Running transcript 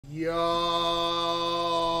Yo,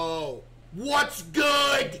 what's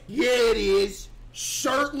good? Yeah, it is.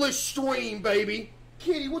 Shirtless stream, baby.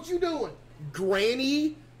 Kitty, what you doing?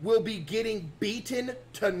 Granny will be getting beaten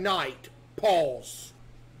tonight. Pause.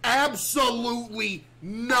 Absolutely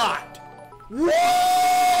not. Woo!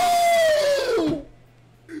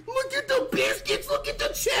 Look at the biscuits. Look at the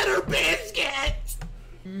cheddar biscuits.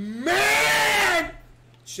 Man!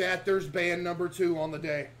 Chat, there's band number 2 on the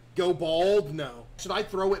day. Go bald? No. Should I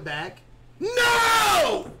throw it back?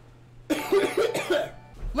 No!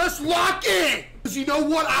 Let's lock in! Because you know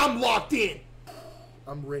what? I'm locked in.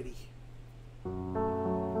 I'm ready.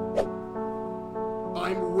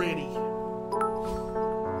 I'm ready.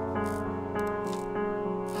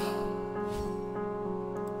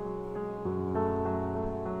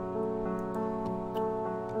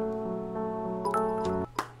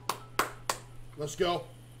 Let's go.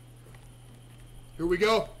 Here we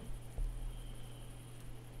go.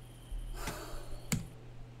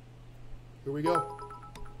 Here we go.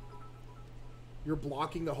 You're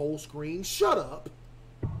blocking the whole screen. Shut up.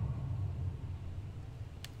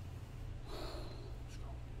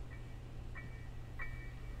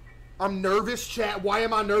 I'm nervous, chat. Why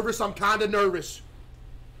am I nervous? I'm kind of nervous.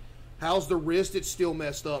 How's the wrist? It's still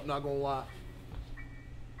messed up, not gonna lie.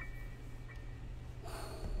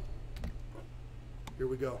 Here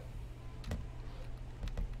we go.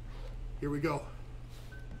 Here we go.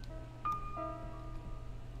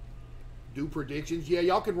 Do predictions? Yeah,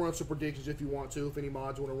 y'all can run some predictions if you want to. If any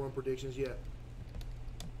mods want to run predictions, yeah.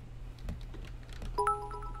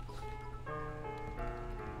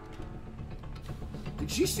 Did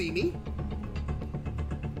she see me?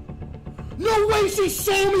 No way she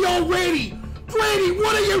saw me already! Brady,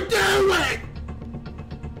 what are you doing?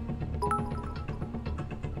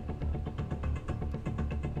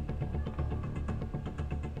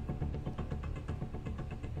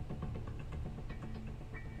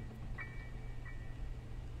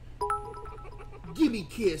 Give me a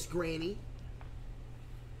kiss, Granny.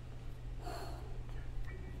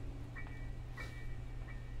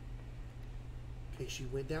 Okay, she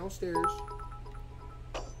went downstairs.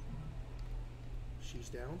 She's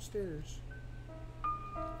downstairs.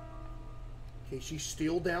 Okay, she's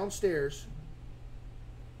still downstairs.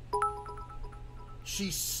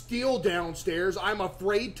 She's still downstairs. I'm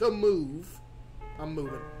afraid to move. I'm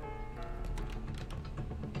moving.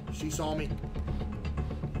 She saw me.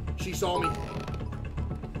 She saw me.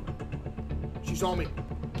 She saw me.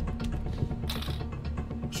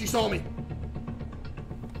 She saw me.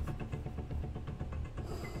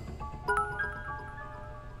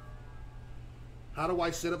 How do I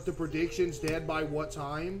set up the predictions? Dead by what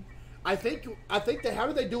time? I think that, how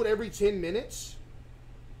do they do it every 10 minutes?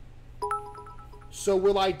 So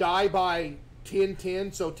will I die by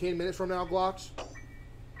 10:10? So 10 minutes from now, Glocks?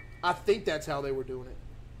 I think that's how they were doing it.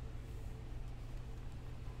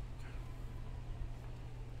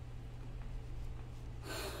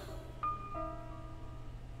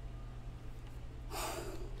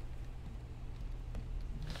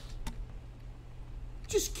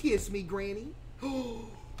 Just kiss me, Granny.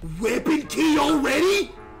 Weapon key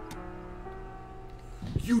already?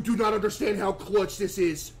 You do not understand how clutch this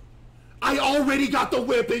is. I already got the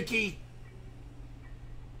weapon key.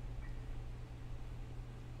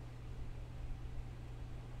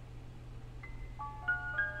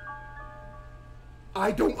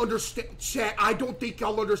 I don't understand, chat. I don't think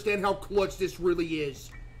y'all understand how clutch this really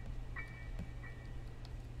is.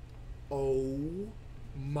 Oh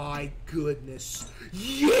my goodness.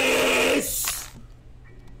 Yes!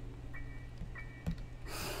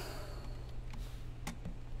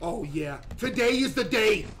 Oh yeah. Today is the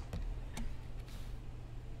day.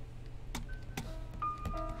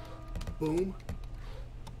 Boom.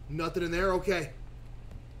 Nothing in there? Okay.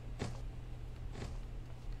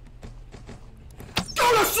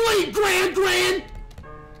 Go to sleep, Gran!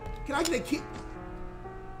 Can I get a kick?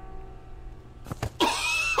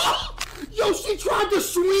 Yo, she tried to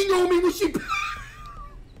swing on me when she...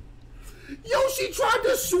 Yo, she tried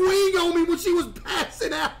to swing on me when she was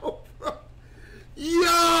passing out, bro.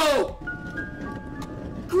 Yo!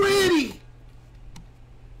 Granny!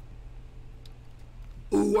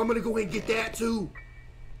 Ooh, I'm gonna go ahead and get that, too.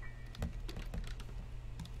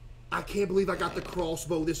 I can't believe I got the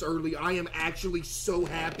crossbow this early. I am actually so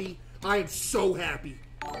happy. I am so happy.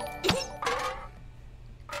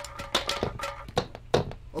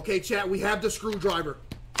 Okay, chat, we have the screwdriver.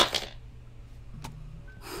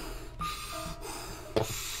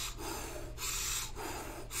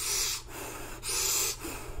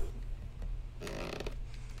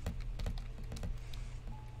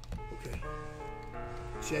 Okay.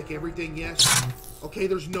 Check everything, yes. Okay,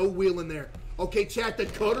 there's no wheel in there. Okay, chat, the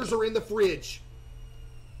cutters are in the fridge.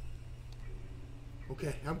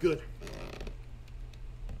 Okay, I'm good.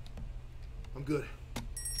 I'm good.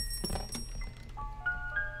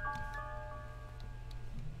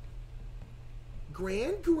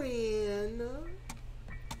 Gran.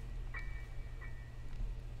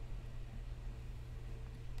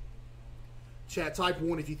 Chat, type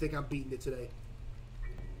 1 if you think I'm beating it today.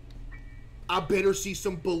 I better see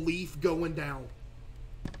some belief going down.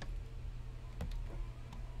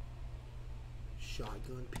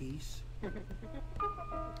 Shotgun piece.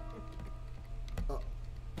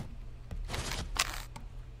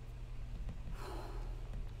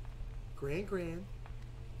 Gran.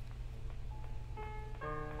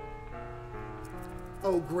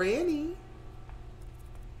 Oh, Granny.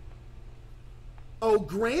 Oh,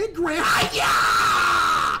 Gran.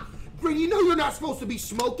 Hi-ya! Gran, you know you're not supposed to be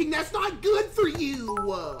smoking. That's not good for you.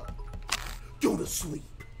 Go to sleep.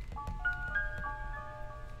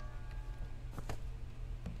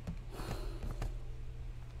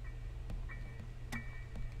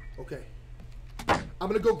 Okay. I'm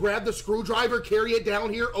going to go grab the screwdriver, carry it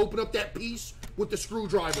down here, open up that piece with the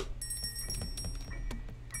screwdriver.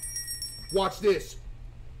 Watch this.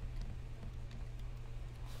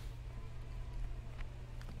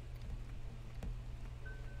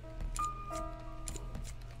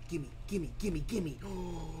 Gimme.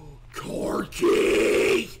 Oh, car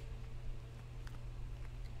key!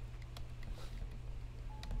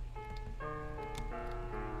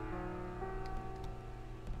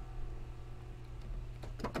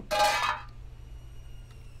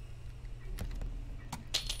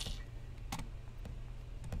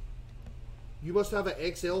 You must have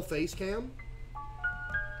an XL face cam.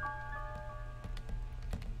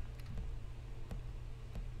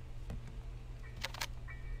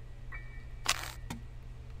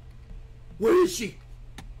 Where is she?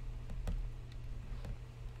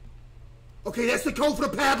 Okay, that's the code for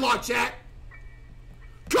the padlock, chat.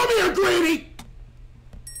 Come here, Granny!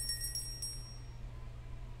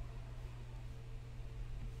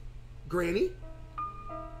 Granny?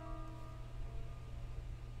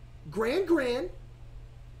 Gran.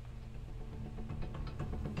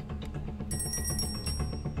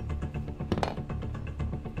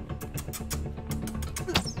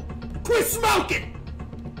 Quit smoking!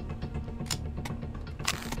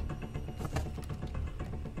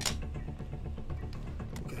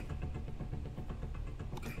 Okay.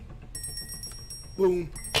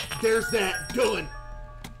 Boom. There's that. Done.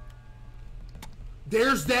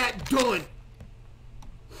 There's that. Done.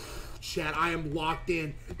 Chat, I am locked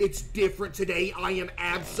in. It's different today. I am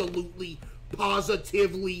absolutely,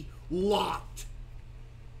 positively locked.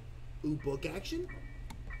 Ooh, book action?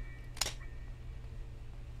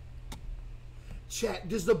 Chat,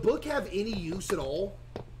 does the book have any use at all?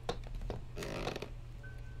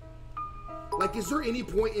 Like, is there any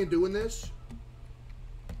point in doing this?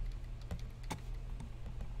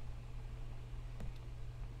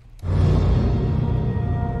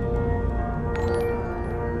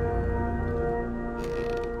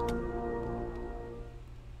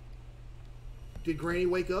 Did Granny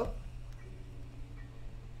wake up?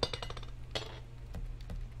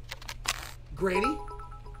 Granny?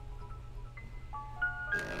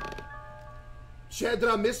 Chad, did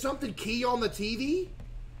I miss something? Key on the TV?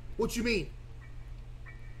 What you mean?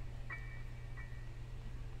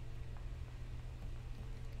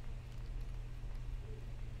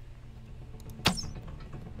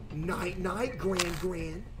 Night,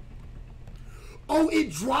 Gran. Oh,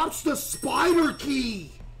 it drops the spider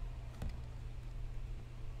key!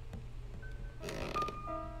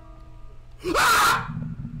 Ah!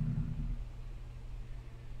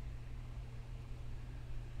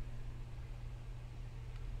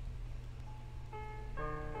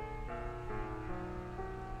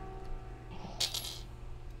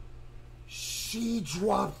 She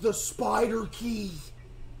dropped the spider key.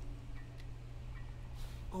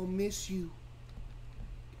 I'll miss you.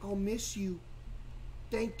 I'll miss you.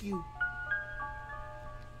 Thank you.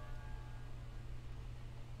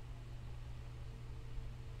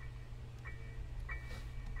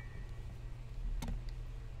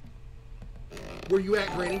 Where you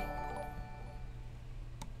at, Granny?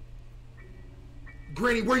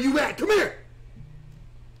 Granny, where you at? Come here!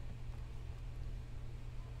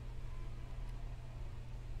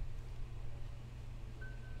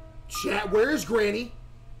 Chat, where is Granny?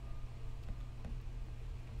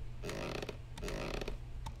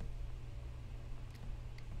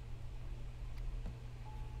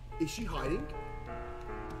 Is she hiding?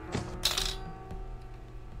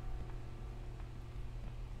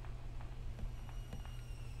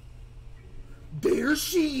 Damn There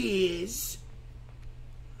she is.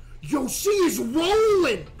 Yo, she is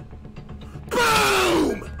rolling.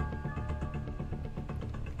 Boom!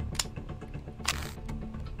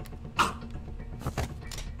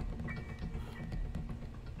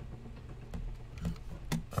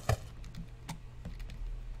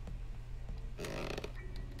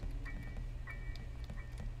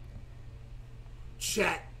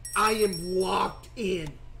 Chat, I am locked in.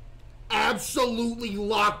 Absolutely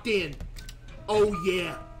locked in. Oh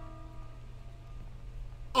yeah.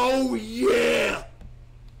 Oh yeah.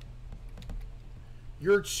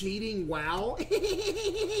 You're cheating? Wow.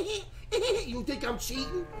 You think I'm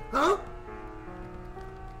cheating? Huh?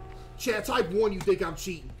 Chat, type 1, you think I'm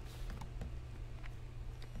cheating.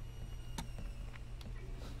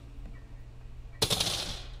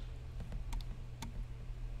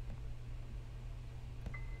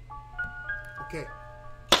 Okay.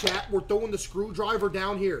 Chat, we're throwing the screwdriver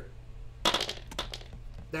down here.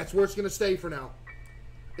 That's where it's going to stay for now.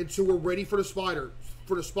 Until we're ready for the spider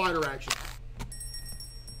action.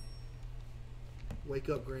 Wake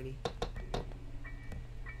up, Granny.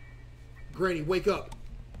 Granny, wake up.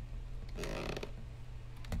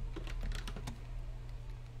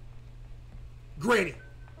 Granny.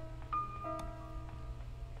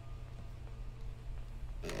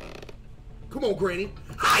 Come on, Granny.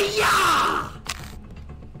 Hiya!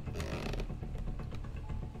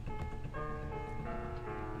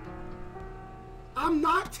 I'm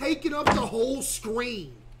not taking up the whole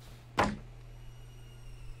screen. Okay,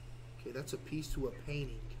 that's a piece to a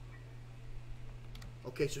painting.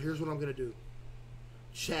 Okay, so here's what I'm gonna do.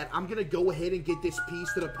 Chat, I'm gonna go ahead and get this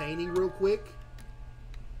piece to the painting real quick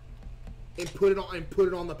and put it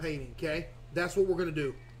on the painting, okay? That's what we're gonna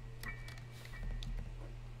do.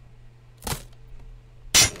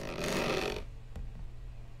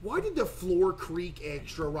 Why did the floor creak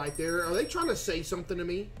extra right there? Are they trying to say something to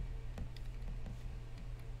me?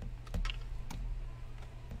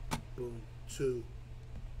 Boom. 2.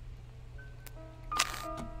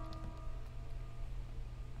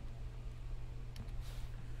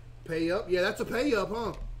 Pay up? Yeah, that's a pay up,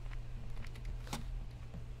 huh?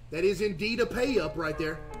 That is indeed a pay up right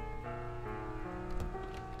there.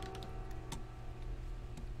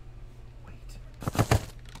 Wait.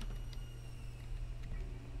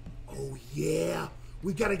 Oh, yeah.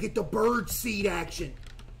 We gotta get the bird seed action.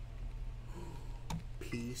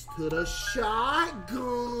 Piece to the shotgun.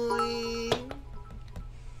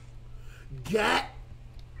 Get.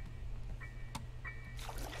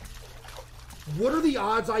 What are the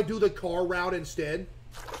odds I do the car route instead?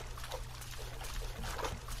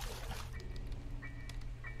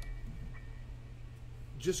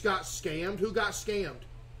 Just got scammed? Who got scammed?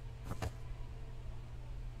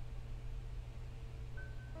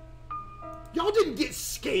 Y'all didn't get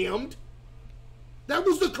scammed. That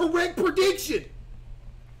was the correct prediction.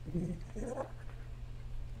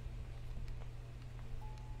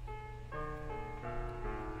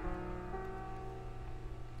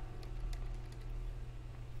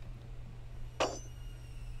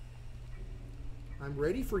 I'm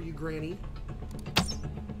ready for you, Granny.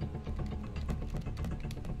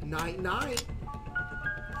 Night, night.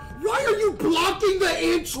 Why are you blocking the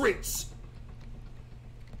entrance?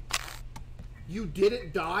 You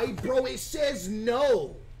didn't die? Bro, it says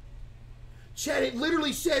no. Chat, it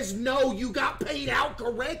literally says no. You got paid out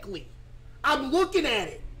correctly. I'm looking at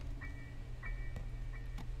it.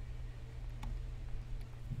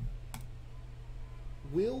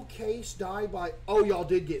 Will Case die by... Oh, y'all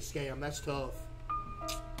did get scammed. That's tough.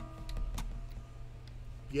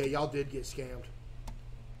 Yeah, y'all did get scammed.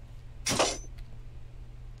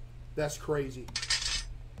 That's crazy.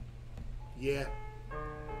 Yeah.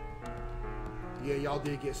 Yeah, y'all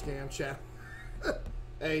did get scammed, chat.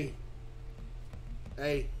 Hey.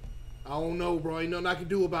 Hey. I don't know, bro. Ain't nothing I can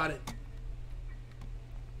do about it.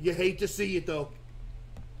 You hate to see it, though.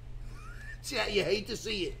 Chat, you hate to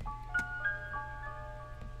see it.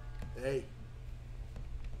 Hey.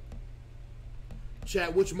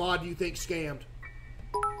 Chat, which mod do you think scammed?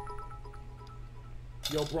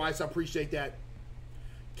 Yo, Bryce, I appreciate that.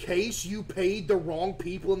 Case, you paid the wrong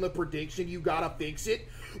people in the prediction. You gotta fix it.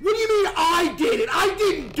 What do you mean I did it? I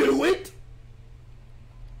didn't do it.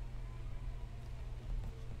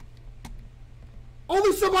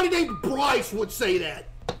 Only somebody named Bryce would say that.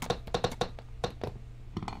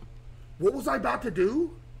 What was I about to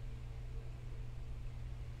do?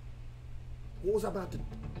 What was I about to...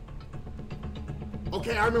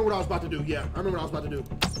 Okay, I remember what I was about to do. Yeah, I remember what I was about to do.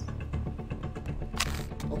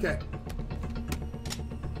 Okay.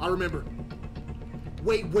 I remember.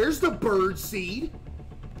 Wait, where's the bird seed?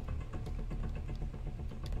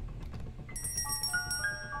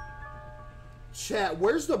 Chat,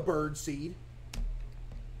 where's the bird seed?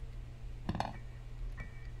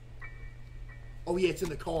 Oh, yeah, it's in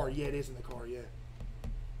the car. Yeah, it is in the car, yeah.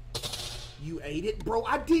 You ate it? Bro,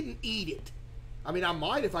 I didn't eat it. I mean, I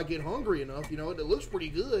might if I get hungry enough, you know. It looks pretty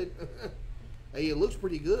good. Hey, it looks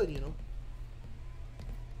pretty good, you know.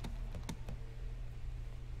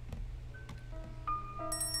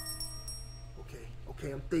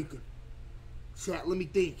 Okay, I'm thinking. Chat, let me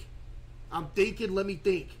think. I'm thinking, let me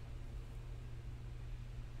think.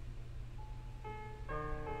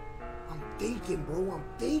 I'm thinking, bro, I'm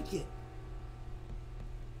thinking.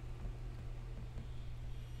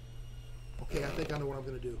 Okay, I think I know what I'm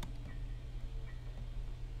gonna do.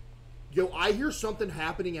 Yo, I hear something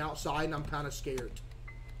happening outside and I'm kind of scared.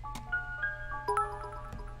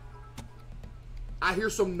 I hear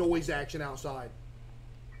some noise action outside.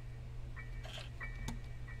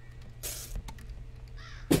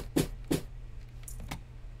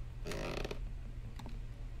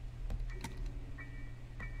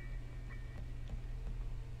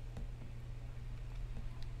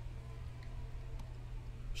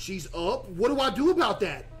 She's up? What do I do about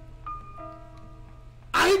that?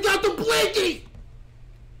 I ain't got the blinky!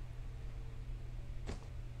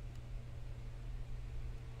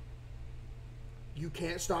 You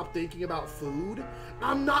can't stop thinking about food?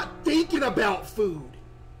 I'm not thinking about food.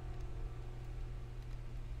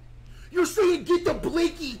 You're saying get the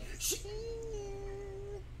blinky.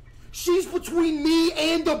 She's between me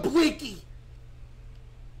and the blinky.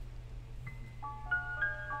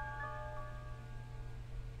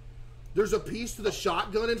 There's a piece to the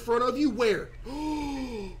shotgun in front of you? Where?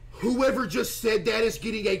 Whoever just said that is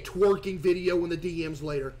getting a twerking video in the DMs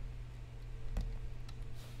later.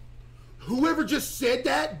 Whoever just said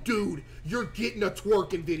that, dude, you're getting a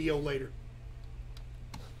twerking video later.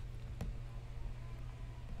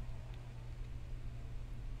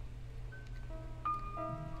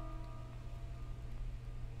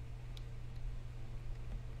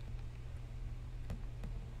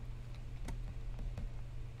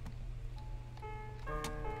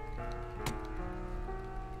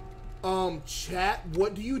 Chat,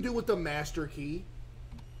 what do you do with the master key?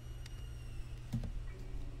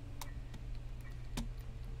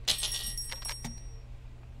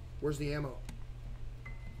 Where's the ammo?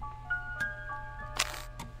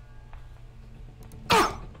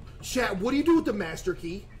 Ah! Chat, what do you do with the master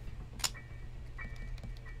key?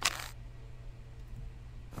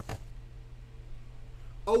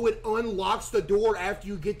 Oh, it unlocks the door after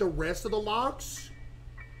you get the rest of the locks?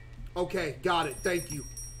 Okay, got it. Thank you.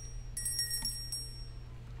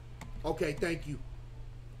 Okay, thank you.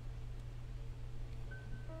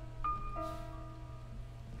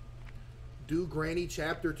 Do Granny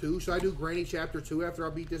Chapter 2? Should I do Granny Chapter 2 after I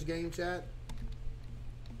beat this game, chat?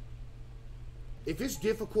 If it's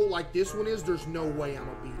difficult like this one is, there's no way I'm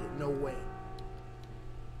gonna beat it. No way.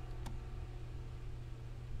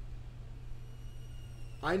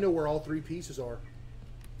 I know where all three pieces are.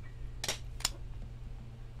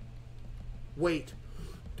 Wait.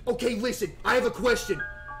 Okay, listen. I have a question.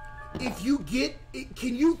 If you get,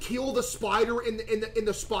 can you kill the spider in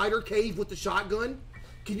the spider cave with the shotgun?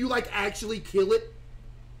 Can you like actually kill it?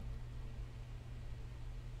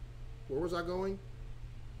 Where was I going?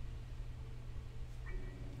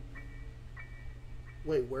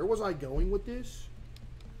 Wait, where was I going with this?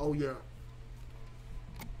 Oh yeah.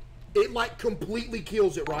 It like completely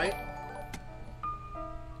kills it, right?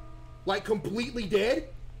 Like completely dead?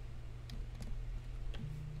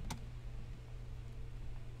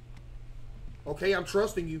 Okay, I'm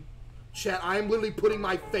trusting you. Chat, I am literally putting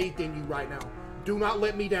my faith in you right now. Do not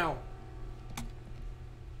let me down.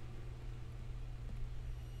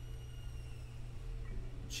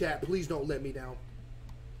 Chat, please don't let me down.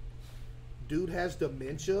 Dude has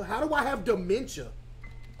dementia? How do I have dementia?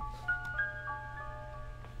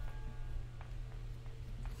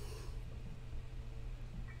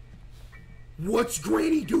 What's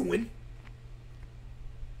Granny doing?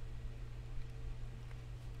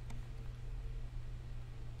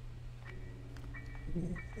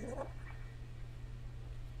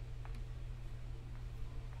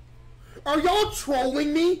 Are y'all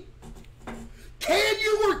trolling me? Can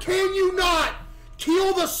you or can you not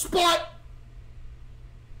kill the spot?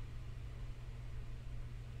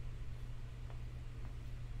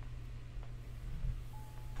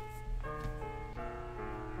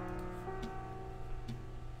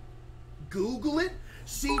 Google it?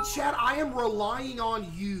 See, chat, I am relying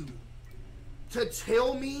on you to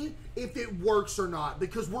tell me if it works or not,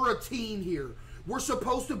 because we're a team here. We're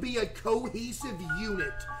supposed to be a cohesive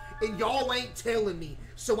unit, and y'all ain't telling me.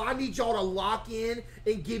 So I need y'all to lock in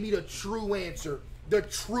and give me the true answer, the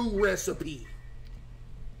true recipe.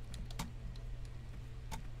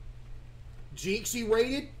 Jinxie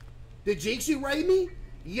rated? Did Jinxie rate me?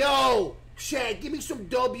 Yo, chat, give me some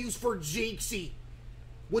W's for Jinxie.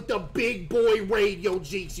 With the big boy raid, yo,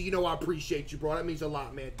 Jinxie. You know I appreciate you, bro. That means a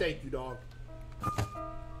lot, man. Thank you, dog.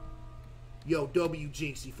 Yo, W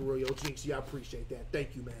Jinxie for real. Yo, Jinxie, I appreciate that.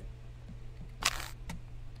 Thank you, man.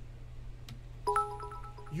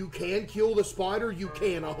 You can kill the spider? You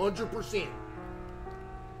can, 100%.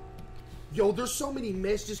 Yo, there's so many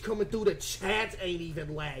messages coming through. The chats ain't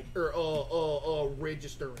even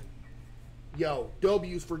registering. Yo,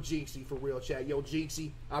 W's for Jinxie for real, chat. Yo,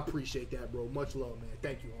 Jinxie, I appreciate that, bro. Much love, man.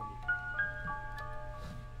 Thank you, homie.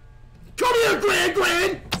 Come here,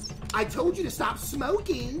 Gran! I told you to stop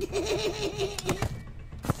smoking.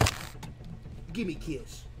 Give me a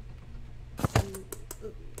kiss.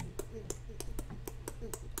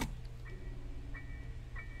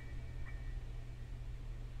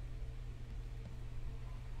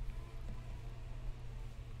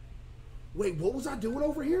 Wait, what was I doing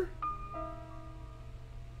over here?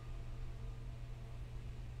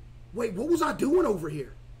 Wait, what was I doing over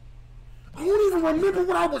here? I don't even remember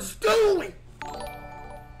what I was doing.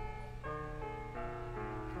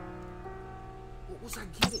 What was I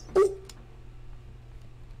getting? Oh!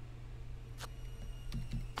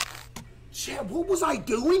 Chat, what was I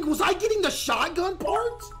doing? Was I getting the shotgun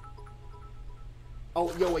parts?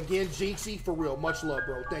 Oh, yo, again, Jinxie, for real. Much love,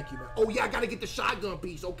 bro. Thank you, man. Oh, yeah, I gotta get the shotgun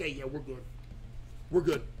piece. Okay, yeah, we're good. We're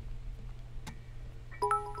good.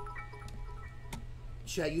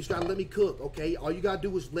 Chat, you just gotta let me cook, okay? All you gotta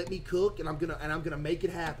do is let me cook, and I'm gonna make it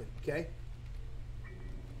happen, okay?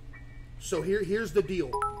 So here's the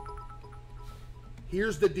deal.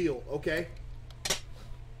 Here's the deal, okay?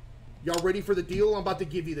 Y'all ready for the deal? I'm about to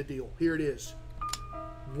give you the deal. Here it is.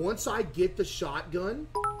 Once I get the shotgun,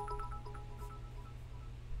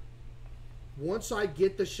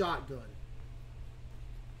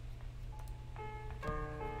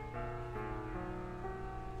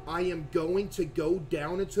 I am going to go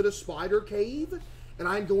down into the spider cave, and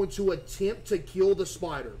I'm going to attempt to kill the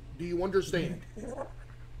spider. Do you understand?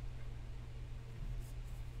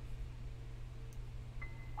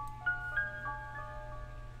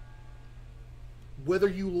 Whether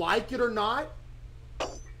you like it or not,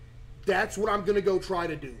 that's what I'm going to go try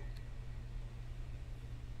to do.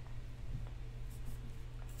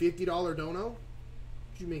 $50 dono? What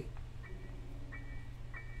you mean?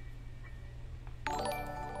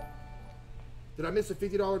 Did I miss a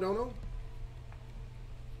 $50 dono?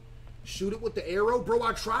 Shoot it with the arrow? Bro,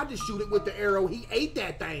 I tried to shoot it with the arrow. He ate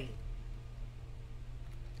that thing.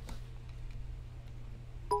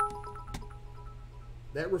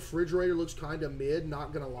 That refrigerator looks kind of mid,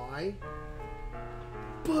 not gonna lie.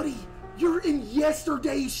 Buddy, you're in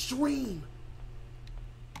yesterday's stream.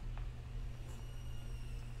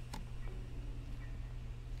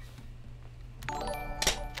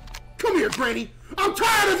 Come here, Granny. I'm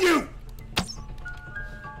tired of you.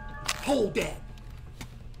 Hold that.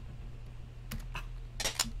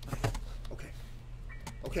 Okay.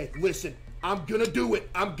 Okay, listen. I'm gonna do it.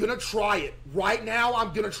 I'm gonna try it. Right now,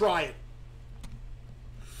 I'm gonna try it.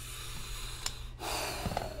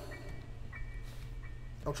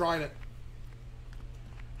 I'm trying it.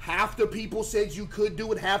 Half the people said you could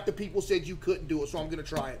do it. Half the people said you couldn't do it. So I'm gonna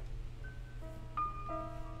try it.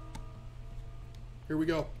 Here we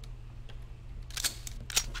go.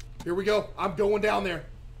 Here we go. I'm going down there.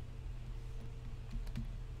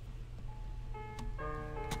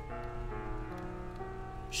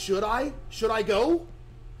 Should I? Should I go?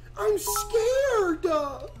 I'm scared.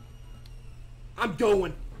 I'm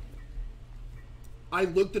going. I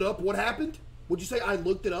looked it up. What happened? Would you say I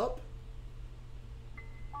looked it up?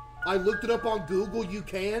 I looked it up on Google. You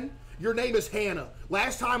can. Your name is Hannah.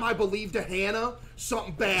 Last time I believed a Hannah,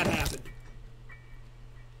 something bad happened.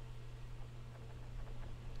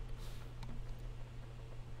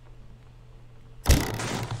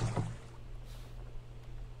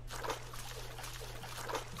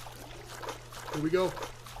 Here we go.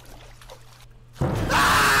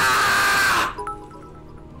 Ah!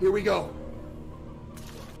 Here we go.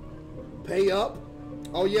 Pay up.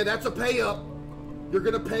 Oh yeah, that's a pay up. You're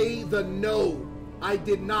gonna pay the no. I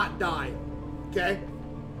did not die. Okay?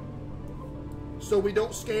 So we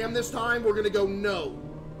don't scam this time. We're gonna go no.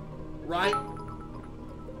 Right?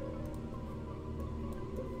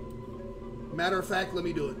 Matter of fact, let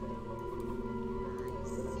me do it.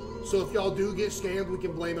 So if y'all do get scammed, we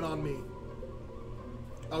can blame it on me.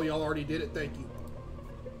 Oh, y'all already did it? Thank you.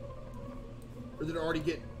 Or did it already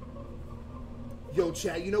get... Yo,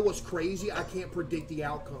 chat, you know what's crazy? I can't predict the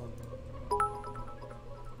outcome.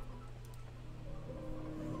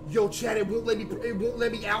 Yo, chat, it won't let me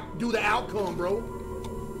do the outcome, bro.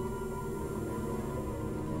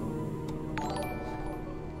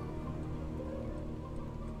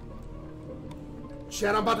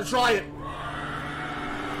 Chad, I'm about to try it.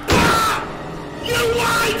 Ah! You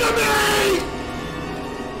lied to me!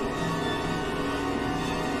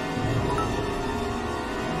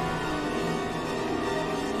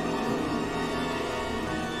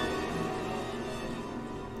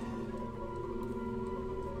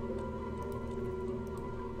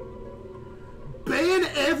 Ban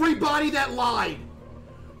everybody that lied.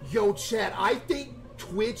 Yo, chat, I think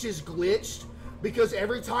Twitch is glitched because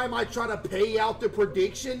every time I try to pay out the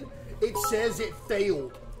prediction, it says it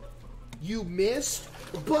failed. You missed?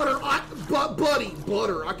 Butter,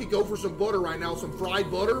 butter. I could go for some butter right now, some fried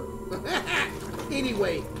butter.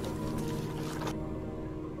 Anyway,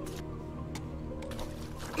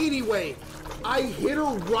 I hit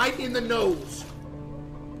her right in the nose.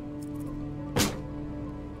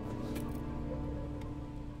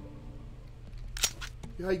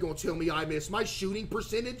 How you gonna tell me I miss? My shooting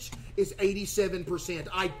percentage is 87%.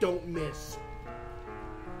 I don't miss.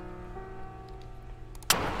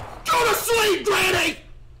 Go to sleep, Granny!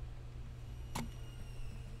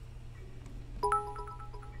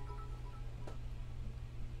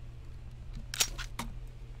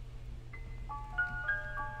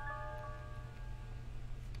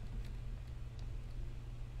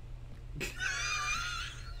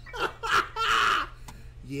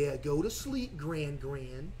 Yeah, go to sleep, Gran.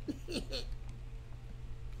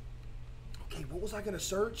 Okay, what was I gonna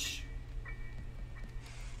search?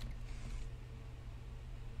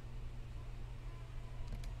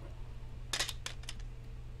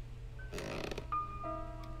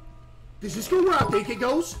 Does this go where I think it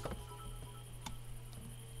goes?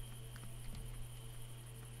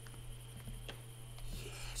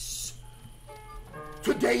 Yes.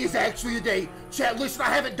 Today is actually the day. Chat, listen, I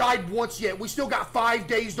haven't died once yet. We still got 5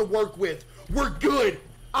 days to work with. We're good.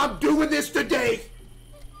 I'm doing this today.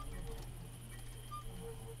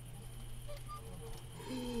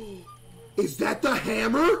 Is that the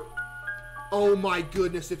hammer? Oh my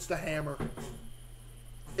goodness, it's the hammer.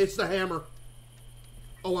 It's the hammer.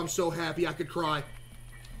 Oh, I'm so happy I could cry.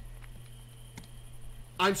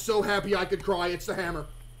 I'm so happy I could cry. It's the hammer.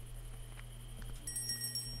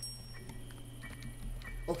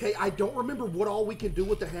 Okay, I don't remember what all we can do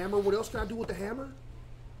with the hammer. What else can I do with the hammer?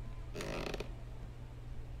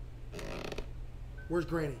 Where's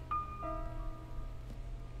Granny?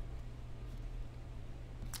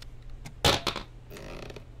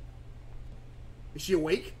 Is she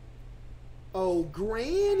awake? Oh,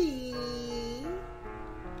 Granny.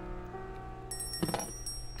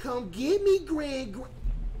 Come get me,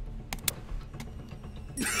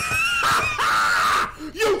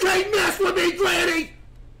 You can't mess with me, Granny!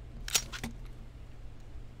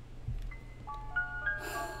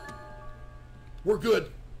 We're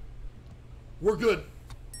good. We're good.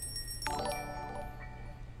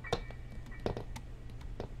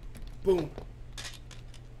 Boom.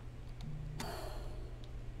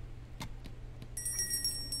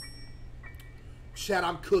 Chat,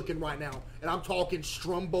 I'm cooking right now, and I'm talking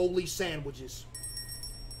stromboli sandwiches.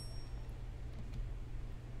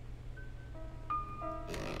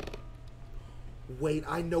 Wait,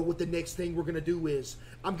 I know what the next thing we're gonna do is.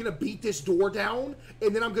 I'm gonna beat this door down,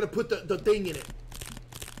 and then I'm gonna put the thing in it.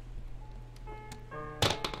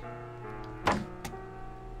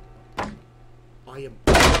 I am...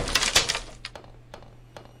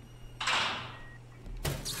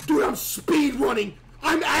 Dude, I'm speed running!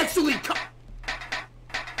 I'm actually...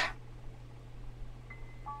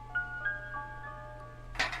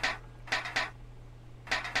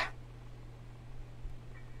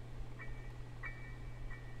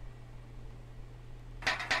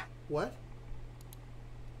 What?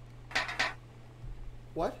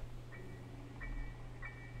 What?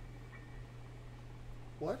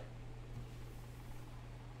 What?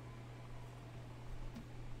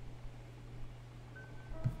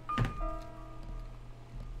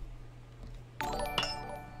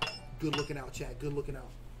 Good looking out, chat. Good looking out.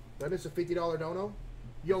 That is a $50 dono.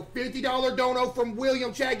 Yo, $50 dono from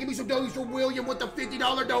William, chat. Give me some donuts from William with the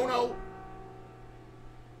 $50 dono.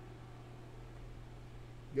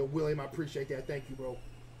 Yo, William, I appreciate that. Thank you, bro.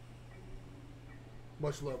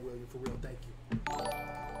 Much love, William, for real. Thank you.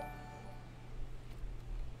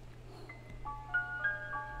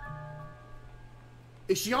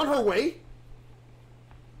 Is she on her way?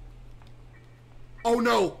 Oh,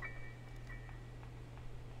 no.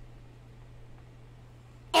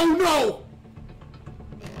 Oh, no!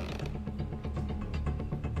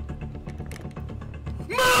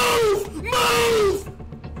 Move! Move!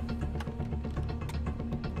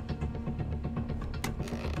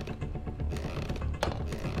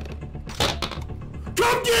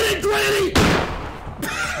 Come get it, Granny!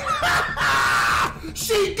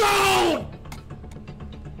 She gone!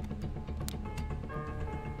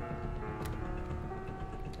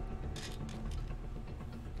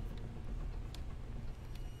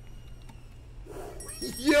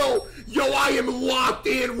 Yo, I am locked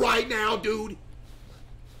in right now, dude.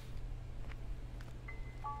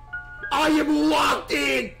 I am locked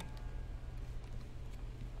in.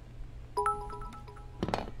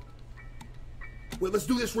 Wait, let's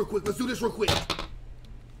do this real quick.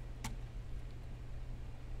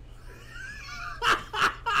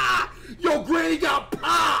 Yo, Granny got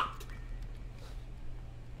popped.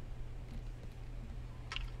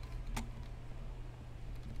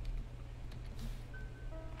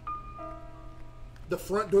 The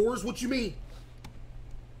front doors? What you mean?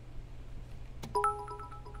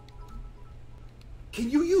 Can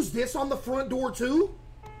you use this on the front door too?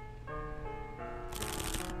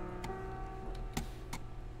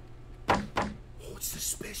 Oh, it's the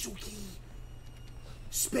special key.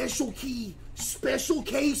 Special key. Special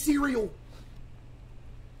K cereal.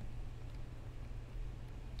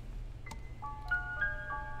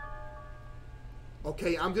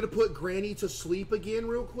 Okay, I'm gonna put Granny to sleep again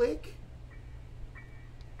real quick.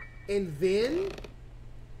 And then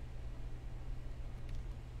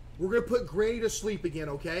we're going to put Granny to sleep again,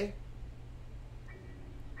 okay?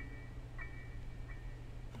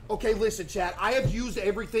 Okay, listen, chat. I have used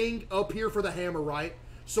everything up here for the hammer, right?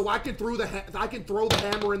 So I can throw the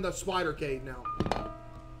hammer in the spider cave now.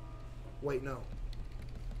 Wait, no.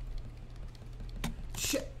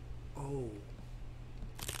 Shit. Oh.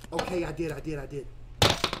 Okay, I did.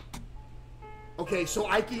 Okay, so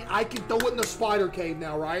I can throw it in the spider cave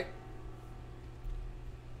now, right?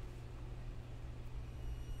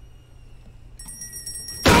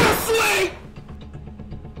 Sleep!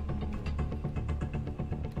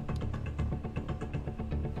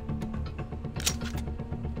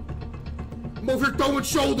 I'm over here throwing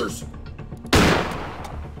shoulders.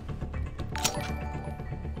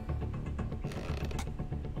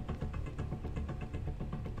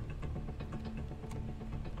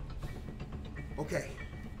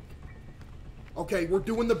 Okay, we're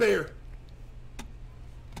doing the bear.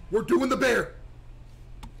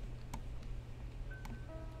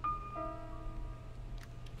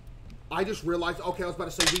 I just realized, okay, I was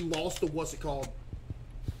about to say we lost the, what's it called?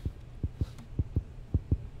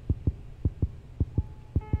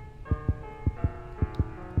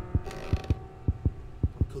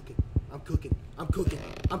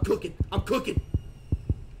 I'm cooking.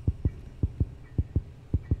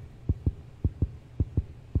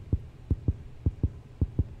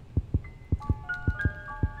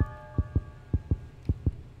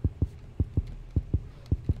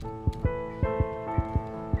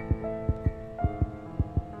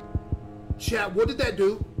 Chat, what did that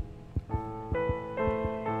do?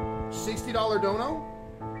 $60 dono?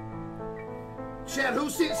 Chat, who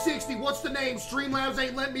sent 60? What's the name? Streamlabs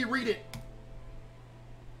ain't letting me read it.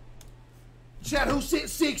 Chat, who sent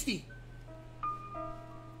 60?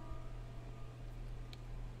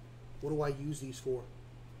 What do I use these for?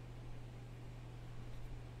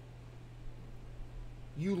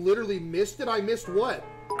 You literally missed it? I missed what?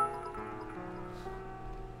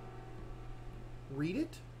 Read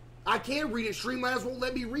it? I can't read it. Streamlabs won't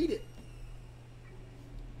let me read it.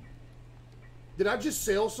 Did I just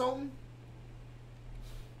sell something?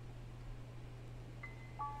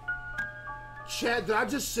 Chad, did I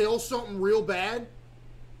just sell something real bad?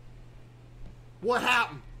 What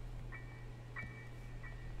happened?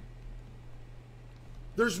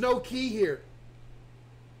 There's no key here.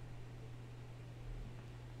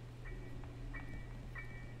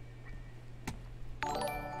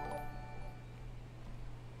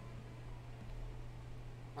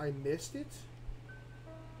 I missed it?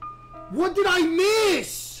 What did I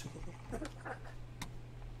miss?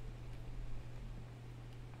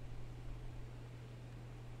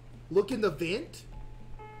 Look in the vent?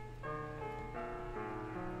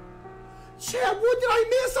 Chad, what did I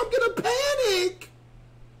miss? I'm gonna panic!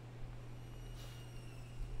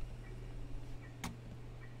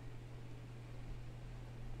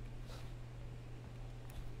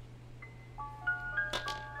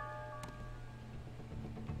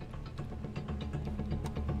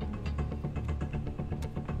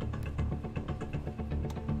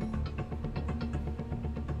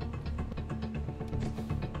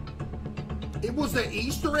 It was an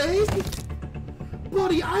Easter egg?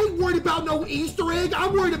 Buddy, I ain't worried about no Easter egg.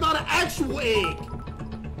 I'm worried about an actual egg.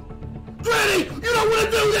 Granny, you don't want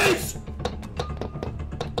to do this!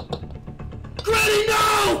 Granny,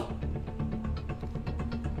 no!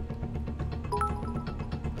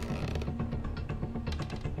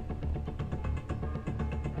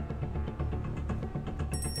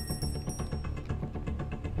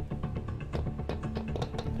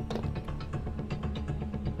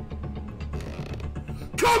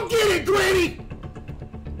 Come get it, Granny!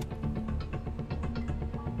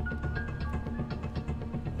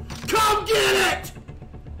 Come get it!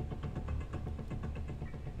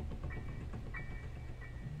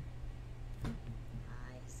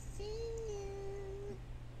 I see you.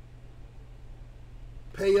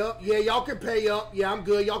 Pay up? Yeah, y'all can pay up. Yeah, I'm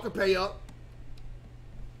good. Y'all can pay up.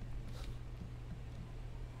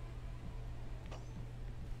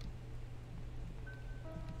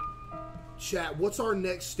 Chat, what's our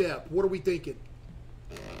next step? What are we thinking?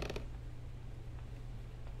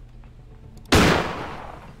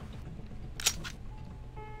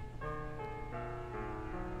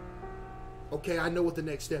 Okay, I know what the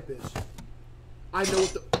next step is. I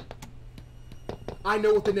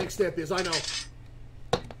know what the next step is. I know.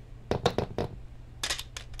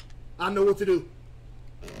 I know what to do.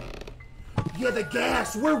 Yeah, the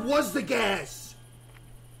gas. Where was the gas?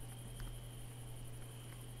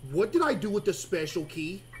 What did I do with the special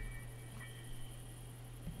key?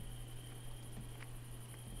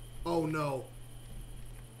 Oh no.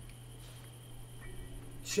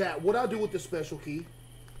 Chat, what did I do with the special key?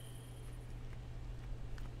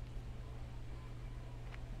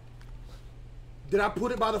 Did I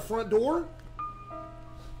put it by the front door?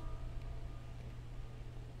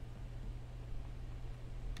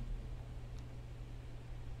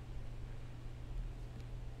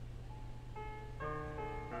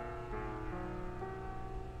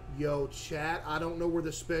 Yo, chat, I don't know where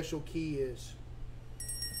the special key is.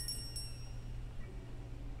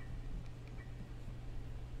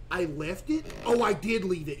 I left it? Oh, I did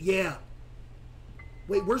leave it, yeah.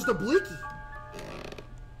 Wait, where's the blicky?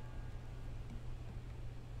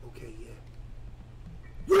 Okay, yeah.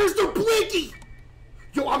 Where's the blicky?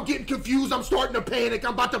 Yo, I'm getting confused. I'm starting to panic.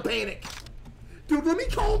 I'm about to panic. Dude, let me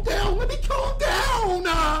calm down. Let me calm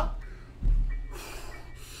down.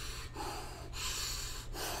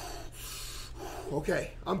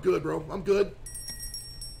 Okay, I'm good, bro. I'm good.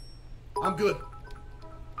 I'm good.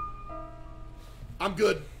 I'm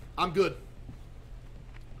good. I'm good.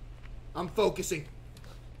 I'm focusing.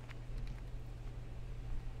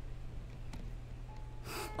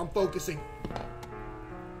 I'm focusing.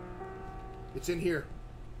 It's in here.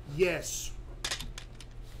 Yes.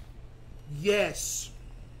 Yes.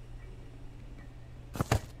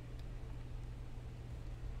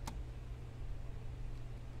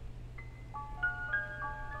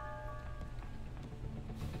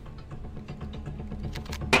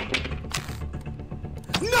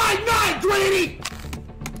 Nine, Granny!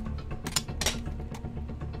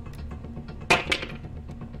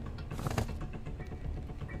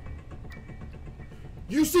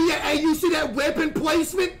 You see that? Hey, you see that weapon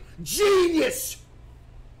placement? Genius!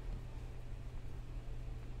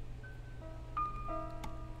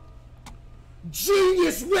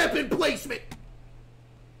 Genius weapon placement!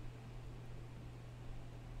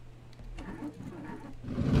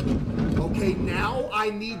 Okay, now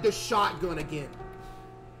I need the shotgun again.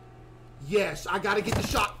 Yes, I gotta get the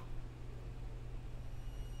shot.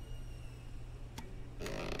 Wait.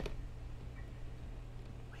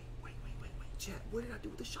 Chat, what did I do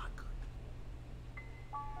with the shotgun?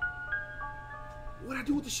 What did I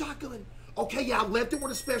do with the shotgun? Okay, yeah, I left it where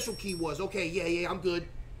the special key was. Okay, yeah, I'm good.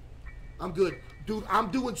 I'm good. Dude,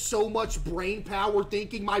 I'm doing so much brain power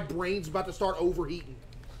thinking my brain's about to start overheating.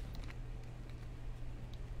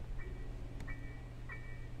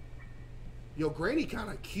 Yo, Granny kind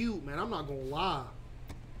of cute, man. I'm not gonna lie.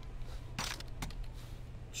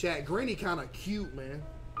 Chat, Granny kind of cute, man.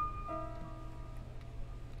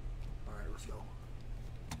 Alright, let's go.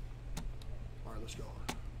 Alright, let's go.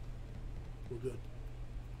 We're good.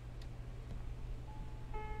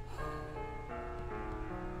 Where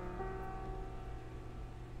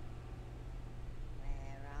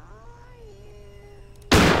are you?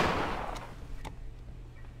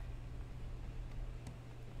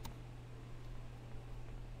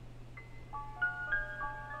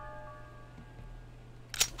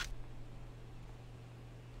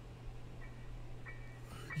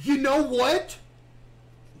 You know what?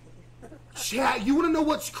 Chat, you want to know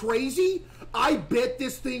what's crazy? I bet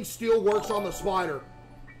this thing still works on the spider.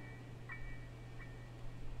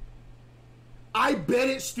 I bet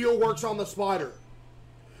it still works on the spider.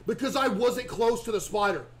 Because I wasn't close to the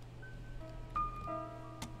spider.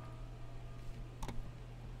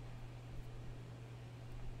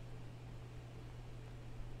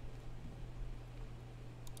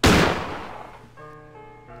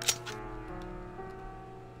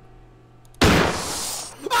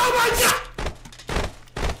 Oh my God!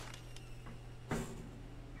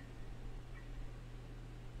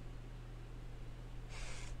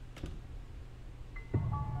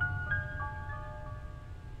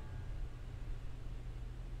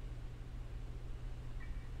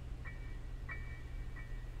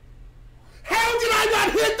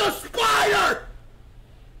 hit the spider!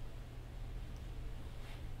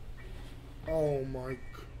 Oh my.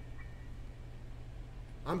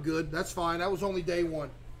 I'm good. That's fine. That was only day one.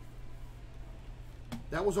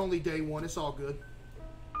 That was only day one. It's all good.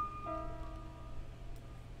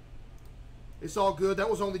 It's all good. That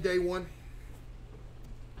was only day one.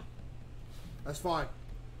 That's fine.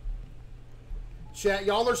 Chat,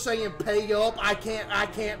 y'all are saying pay up. I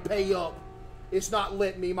can't pay up. It's not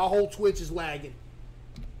letting me. My whole Twitch is lagging.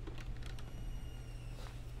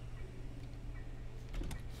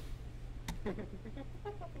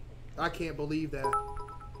 I can't believe that.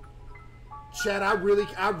 Chat, I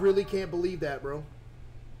really can't believe that, bro.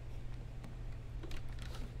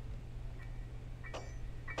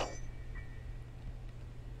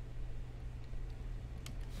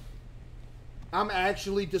 I'm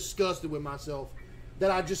actually disgusted with myself that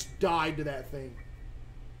I just died to that thing.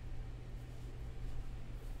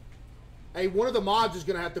 Hey, one of the mods is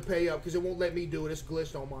going to have to pay up because it won't let me do it. It's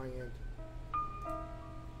glitched on my end.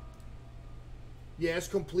 Yeah, it's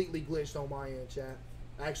completely glitched on my end, chat.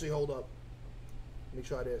 Actually, hold up. Let me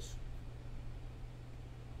try this.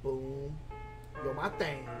 Boom. Yo, my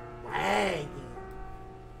thing lagging.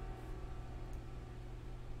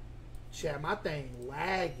 Chat, my thing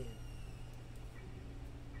lagging.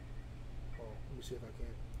 Oh, let me see if I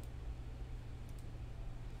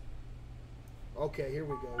can. Okay, here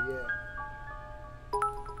we go, yeah.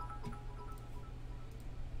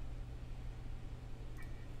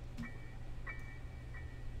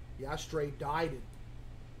 Yeah, I straight died it.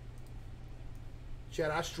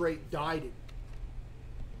 Chat, I straight died it.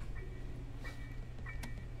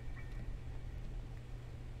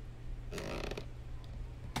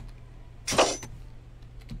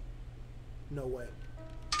 No way.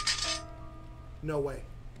 No way.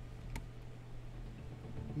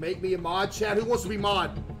 Make me a mod, chat. Who wants to be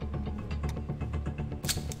mod?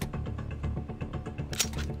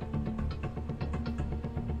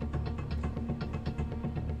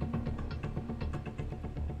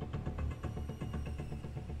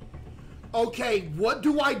 Okay, what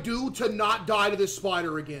do I do to not die to this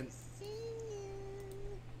spider again? See you.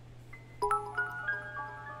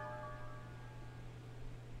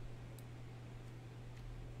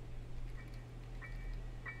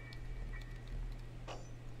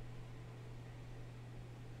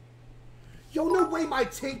 Yo, no way my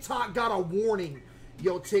TikTok got a warning.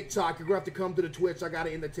 Yo, TikTok, you're going to have to come to the Twitch. I got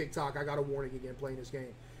to end the TikTok. I got a warning again playing this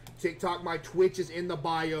game. TikTok, my Twitch is in the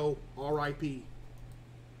bio. R.I.P.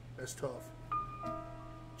 That's tough.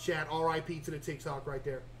 Chat, R.I.P. to the TikTok right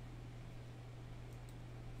there.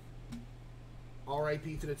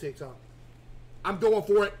 R.I.P. to the TikTok. I'm going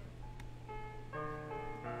for it.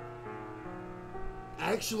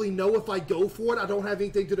 Actually, no, if I go for it, I don't have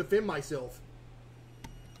anything to defend myself.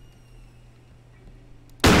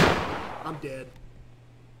 I'm dead.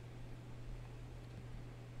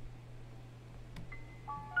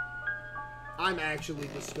 I'm actually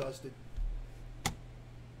disgusted.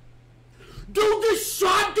 Dude, this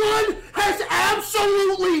shotgun has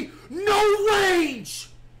absolutely no range!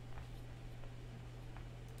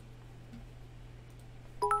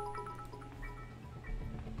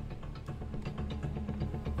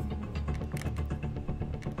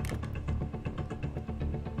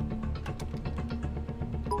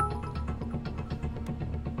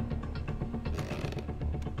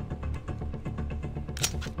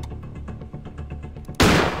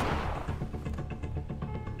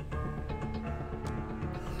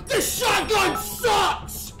 This shotgun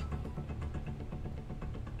sucks!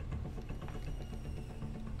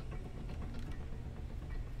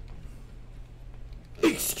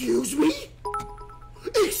 Excuse me?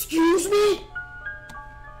 Excuse me?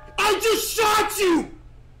 I just shot you!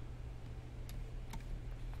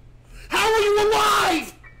 How are you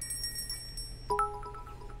alive?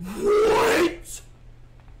 What?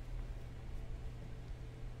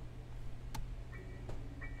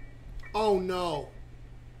 Oh no.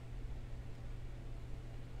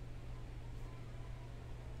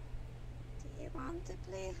 Do you want to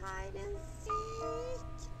play hide and seek?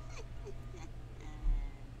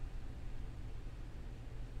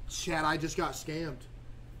 Chat, I just got scammed.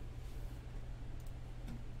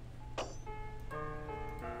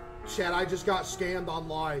 Chat, I just got scammed on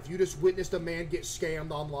live. You just witnessed a man get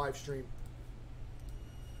scammed on live stream.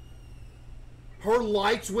 Her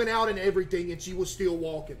lights went out and everything, and she was still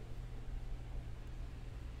walking.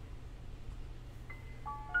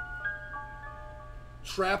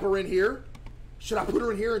 Trap her in here? Should I put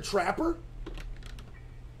her in here and trap her?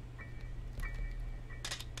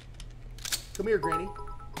 Come here, Granny.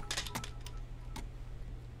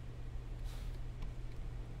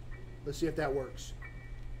 Let's see if that works.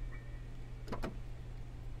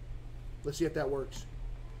 Let's see if that works.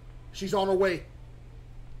 She's on her way.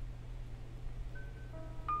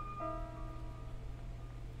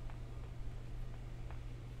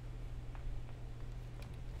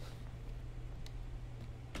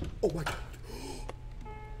 Oh my God.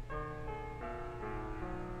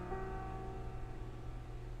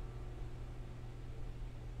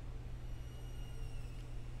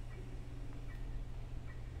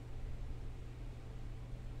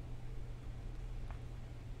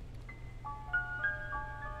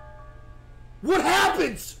 What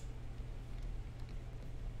happens?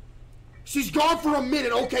 She's gone for a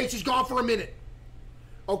minute. Okay, she's gone for a minute.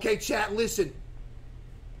 Okay, chat, listen.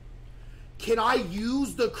 Can I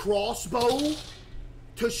use the crossbow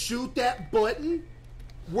to shoot that button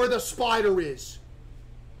where the spider is?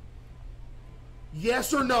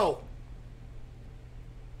 Yes or no?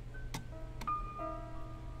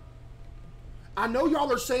 I know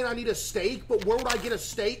y'all are saying I need a stake, but where would I get a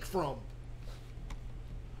stake from?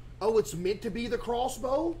 Oh, it's meant to be the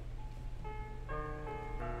crossbow?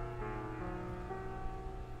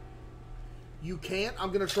 You can't?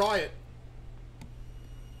 I'm gonna try it.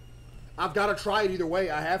 I've got to try it either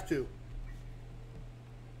way. I have to.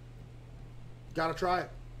 Gotta try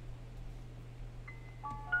it.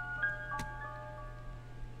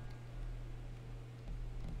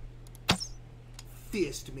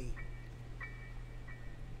 Fist me.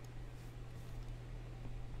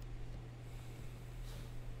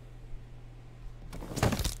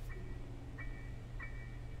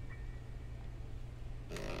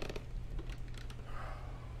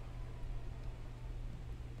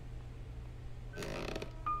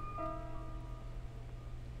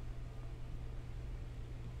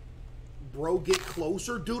 Bro, get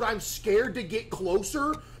closer. Dude, I'm scared to get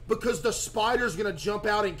closer because the spider's gonna jump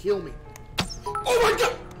out and kill me. Oh my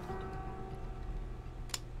God!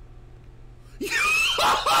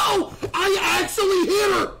 Yo! I actually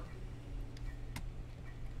hit her!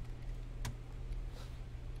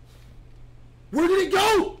 Where did it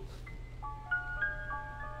go?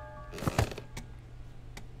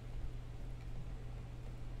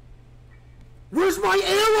 Where's my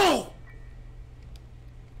arrow?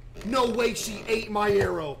 No way she ate my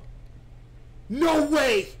arrow. No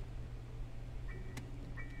way.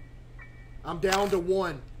 I'm down to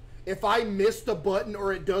 1. If I miss the button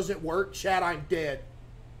or it doesn't work, chat, I'm dead.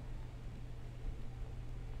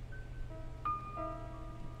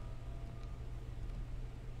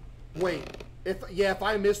 Wait. If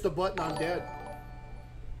I miss the button, I'm dead.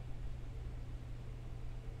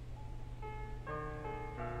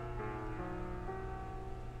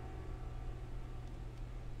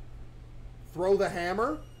 Throw the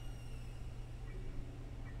hammer.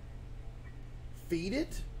 Feed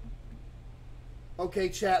it. Okay,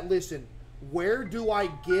 chat, listen. Where do I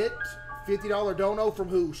get $50 dono from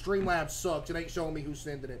who? Streamlabs sucks. It ain't showing me who's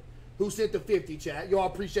sending it. Who sent the 50, chat? Y'all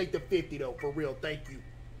appreciate the 50, though. For real. Thank you.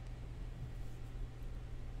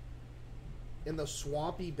 In the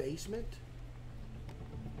swampy basement?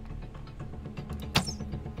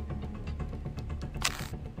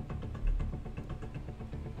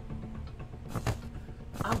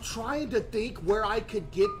 I'm trying to think where I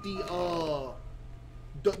could get the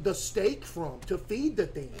steak from to feed the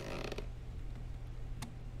thing.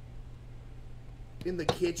 In the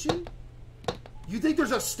kitchen? You think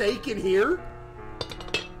there's a steak in here?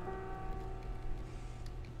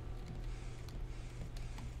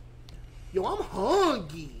 Yo, I'm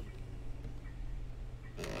hungry.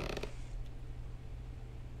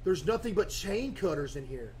 There's nothing but chain cutters in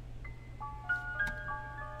here.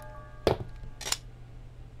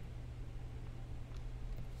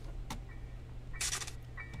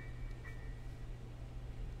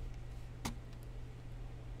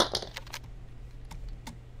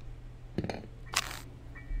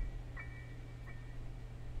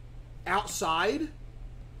 Outside?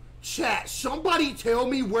 Chat, somebody tell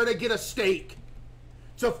me where to get a steak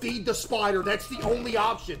to feed the spider. That's the only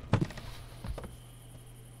option.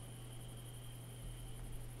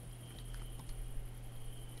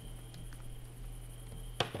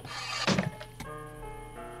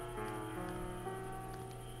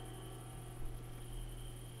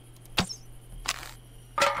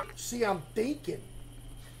 See, I'm thinking.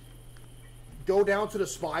 Go down to the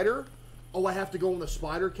spider? Oh, I have to go in the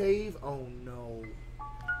spider cave? Oh, no.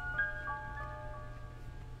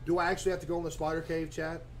 Do I actually have to go in the spider cave,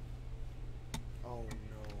 chat? Oh,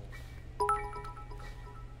 no.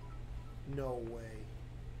 No way.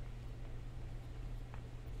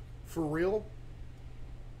 For real?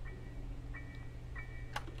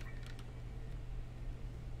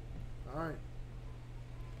 Alright.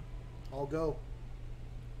 I'll go.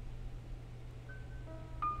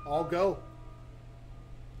 All go.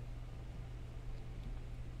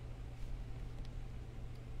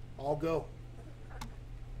 All go.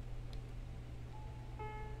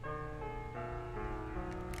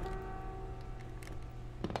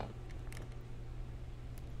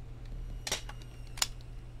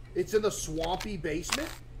 It's in the swampy basement?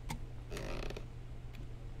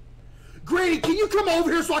 Granny, can you come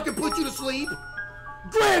over here so I can put you to sleep?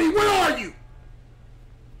 Granny, where are you?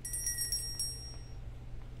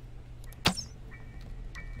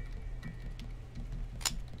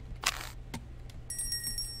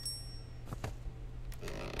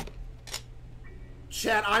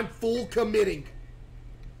 Chat, I'm full committing.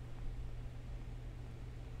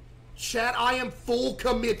 Chat, I am full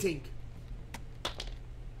committing.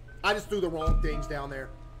 I just threw the wrong things down there.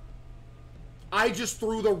 I just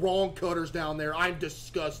threw the wrong cutters down there. I'm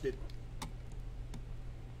disgusted.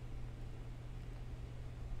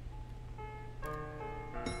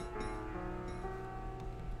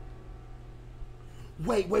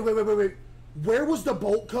 Wait. Where was the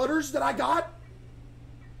bolt cutters that I got?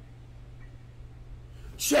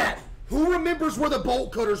 Chat, who remembers where the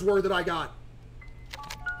bolt cutters were that I got?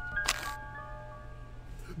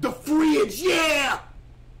 The fridge, yeah!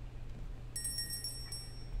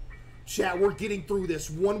 Chat, we're getting through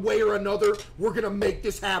this. One way or another, we're gonna make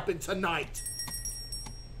this happen tonight.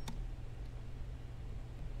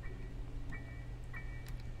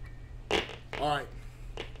 Alright.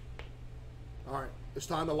 Alright, it's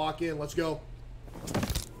time to lock in. Let's go.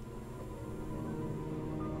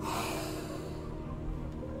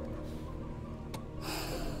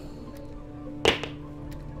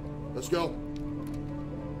 Let's go.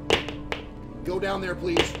 Go down there,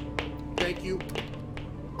 please. Thank you.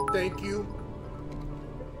 Thank you.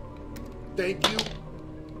 Thank you.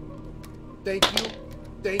 Thank you.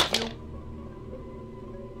 Thank you.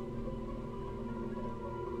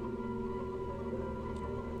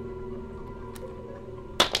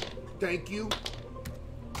 Thank you.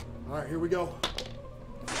 All right, here we go.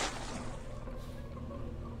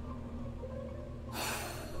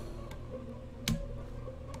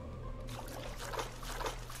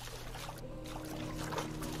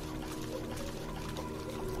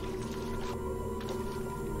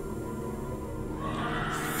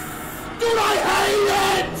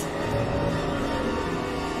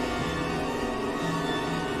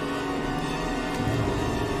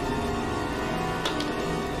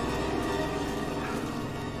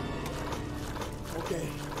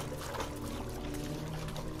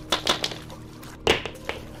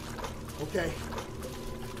 Okay.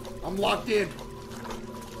 I'm locked in.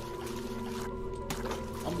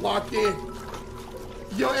 I'm locked in.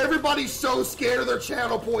 Yo, everybody's so scared of their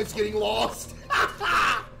channel points getting lost.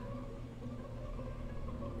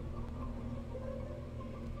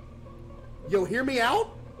 Yo, hear me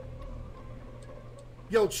out?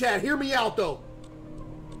 Yo, chat, hear me out, though.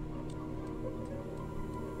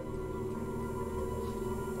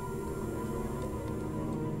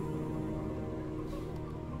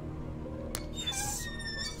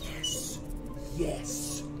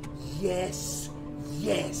 Yes. Yes.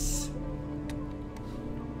 Yes.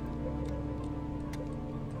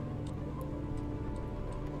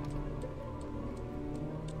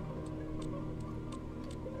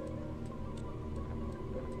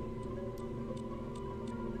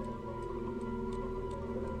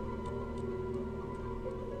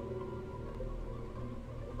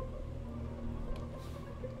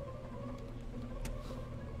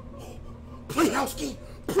 Playhouse key!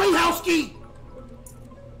 Playhouse key!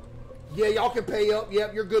 Yeah, y'all can pay up.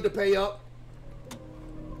 Yep, you're good to pay up.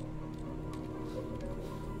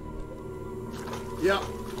 Yep,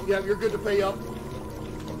 you're good to pay up.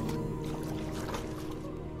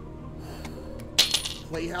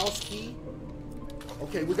 Playhouse key?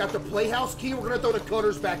 Okay, we got the playhouse key. We're gonna throw the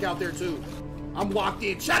cutters back out there too. I'm locked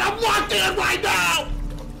in. Chat, I'm locked in right now!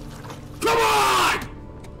 Come on!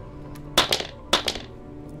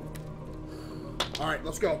 Alright,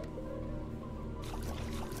 let's go.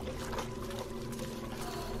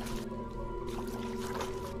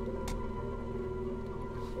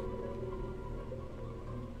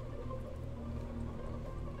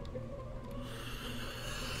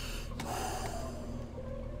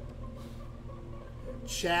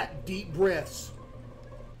 Chat, deep breaths.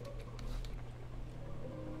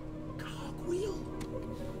 Cogwheel?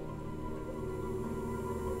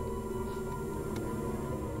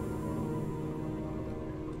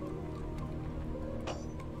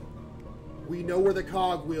 We know where the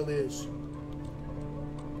cogwheel is.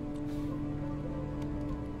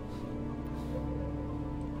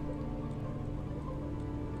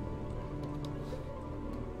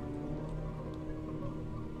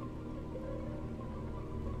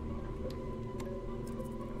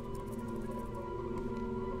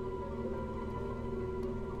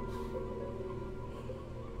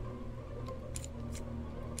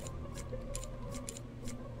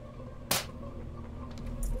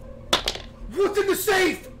 What's in the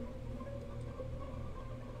safe?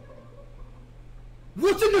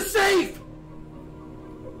 What's in the safe?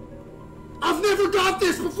 I've never got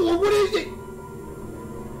this before. What is it?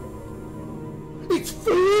 It's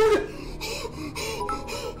food?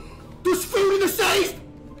 There's food in the safe?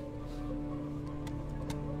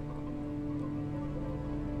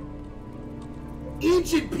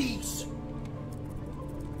 Engine piece.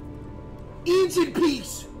 Engine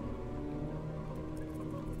piece.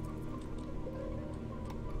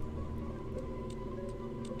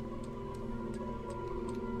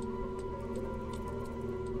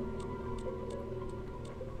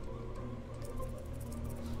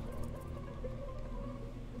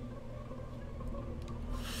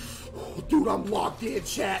 Oh, dude, I'm locked in,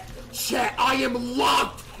 chat. Chat, I am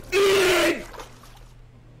locked in!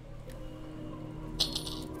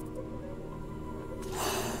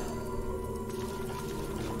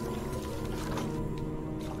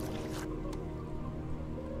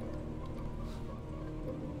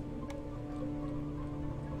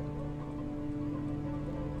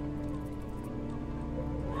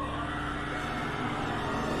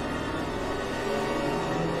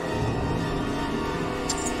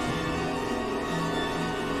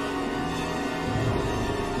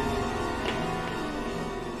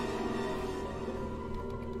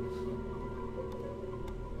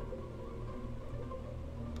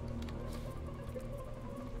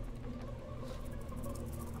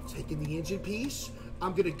 Taking the engine piece.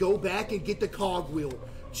 I'm gonna go back and get the cogwheel.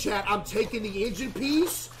 Chat, I'm taking the engine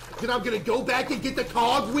piece. Then I'm gonna go back and get the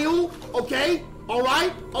cogwheel. Okay?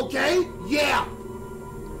 Alright? Okay? Yeah.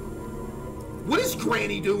 What is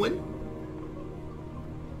Granny doing?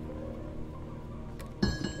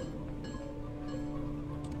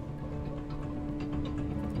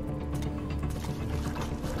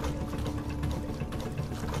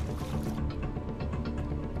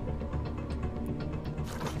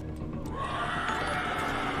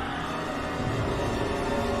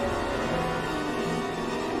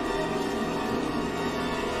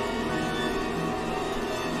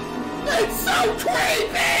 It's so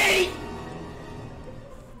creepy!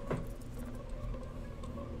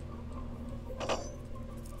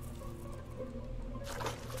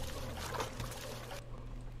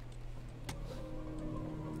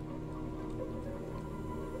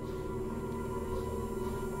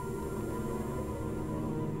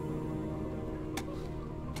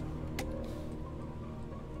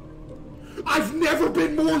 I've never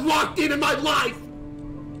been more locked in my life!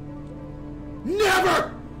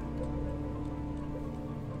 Never!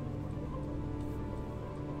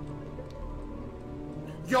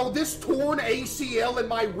 Yo, this torn ACL in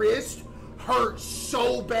my wrist hurts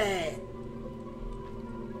so bad.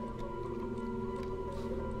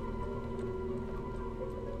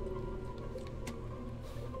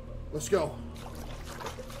 Let's go.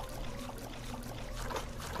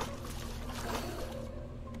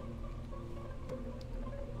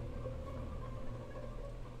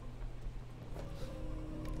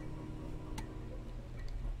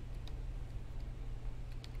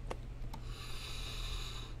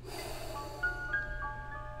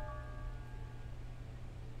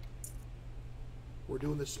 We're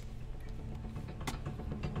doing this.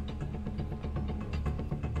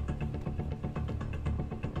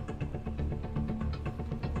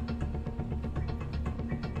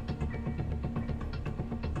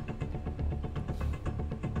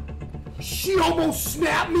 She almost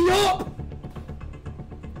snapped me up!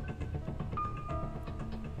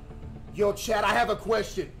 Yo, chat, I have a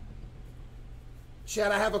question.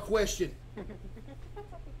 Chat, I have a question.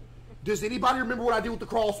 Does anybody remember what I did with the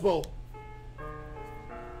crossbow?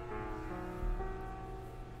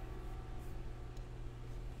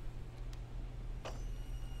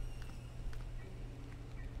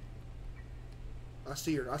 I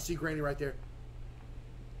see her. I see Granny right there.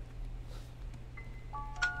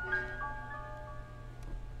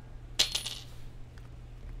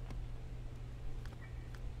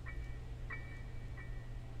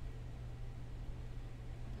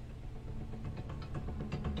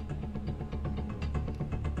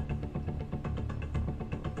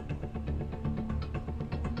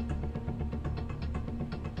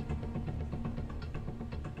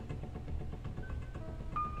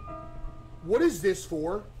 What is this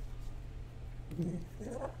for?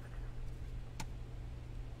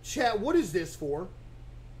 Chat, what is this for?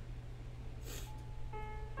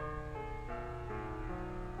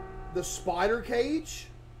 The spider cage?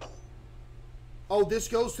 Oh, this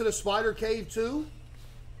goes to the spider cave too?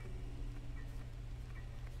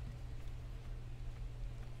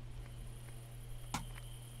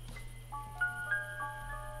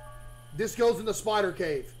 This goes in the spider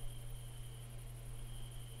cave.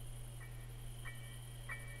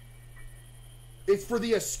 It's for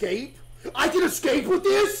the escape? I can escape with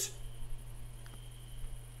this?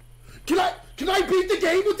 Can I beat the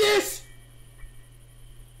game with this?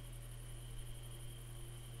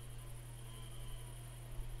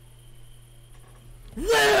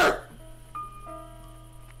 Where?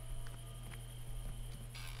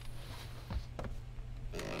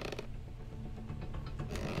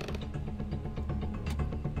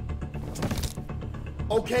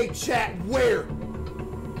 Okay, chat, where?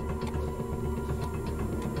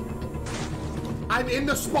 I'm in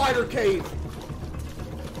the spider cave.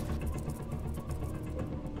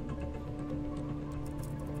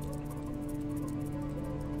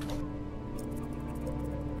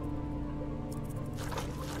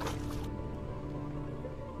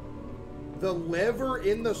 The lever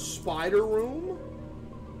in the spider room?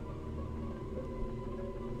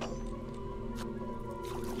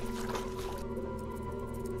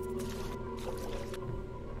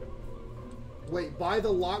 Wait, by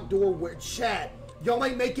the locked door where... Chat, y'all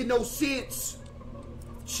ain't making no sense.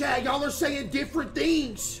 Chat, y'all are saying different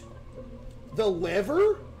things. The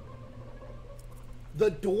lever? The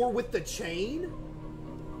door with the chain?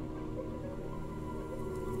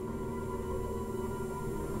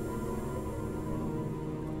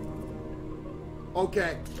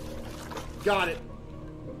 Okay. Got it.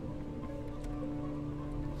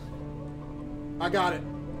 I got it.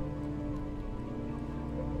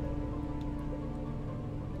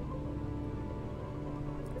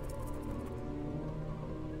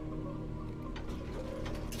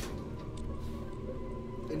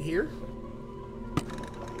 In here?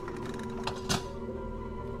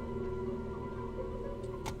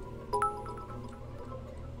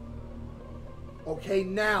 Okay,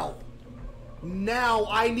 now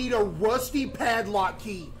I need a rusty padlock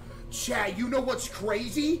key. Chat, you know what's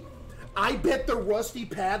crazy? I bet the rusty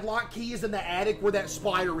padlock key is in the attic where that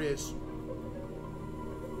spider is.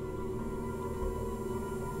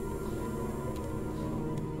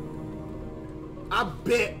 I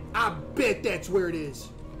bet that's where it is.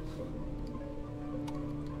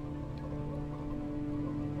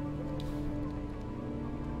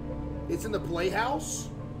 It's in the playhouse?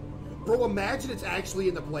 Bro, imagine it's actually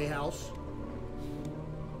in the playhouse.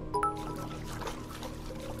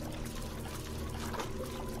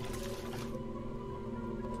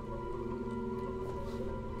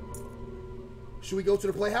 Should we go to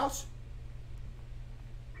the playhouse?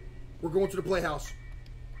 We're going to the playhouse.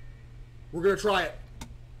 We're gonna try it.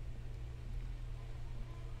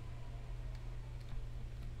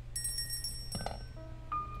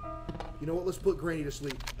 You know what? Let's put Granny to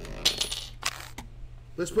sleep.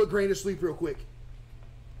 Let's put Granny to sleep real quick.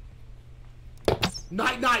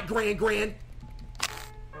 Night, night, Gran.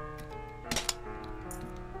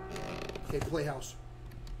 Okay, playhouse.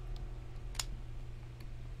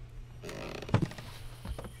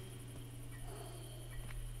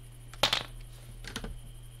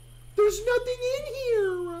 There's nothing in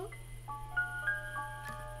here.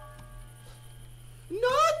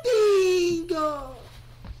 Nothing.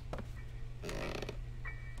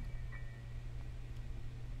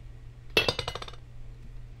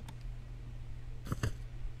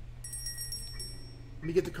 Let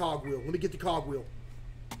me get the cogwheel. Let me get the cogwheel.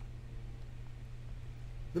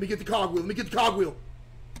 Let me get the cogwheel. Let me get the cogwheel.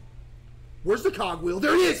 Where's the cogwheel?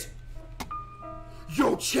 There it is.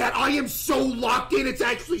 Yo, chat, I am so locked in, it's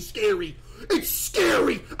actually scary. It's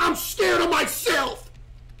scary. I'm scared of myself.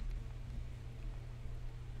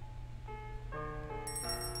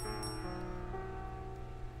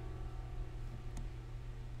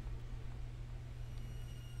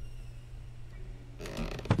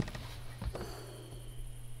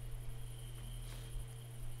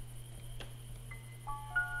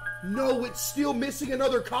 No, it's still missing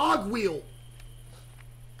another cogwheel.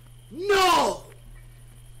 No!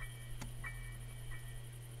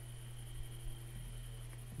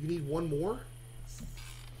 You need one more?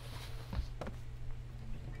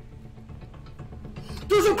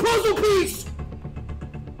 There's a puzzle piece!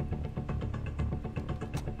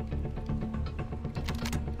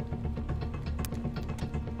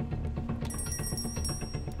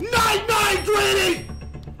 Night, night, Granny!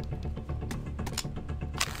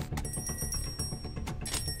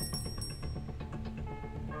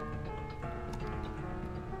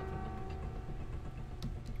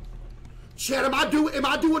 Chat, am I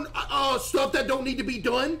doing stuff that don't need to be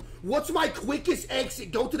done? What's my quickest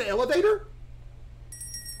exit? Go to the elevator?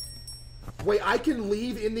 Wait, I can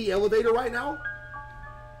leave in the elevator right now?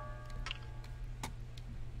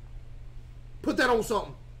 Put that on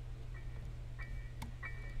something.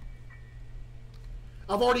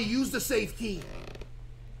 I've already used the safe key.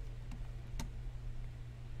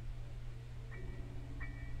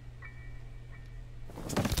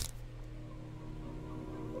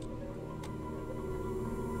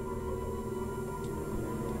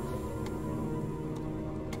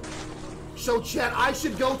 So, chat, I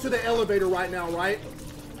should go to the elevator right now, right?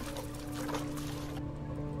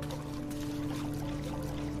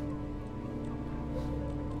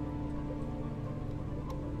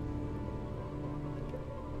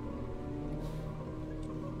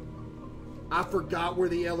 I forgot where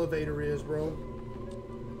the elevator is, bro.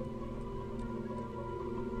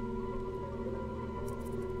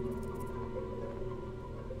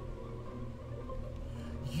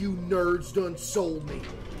 You nerds done sold me.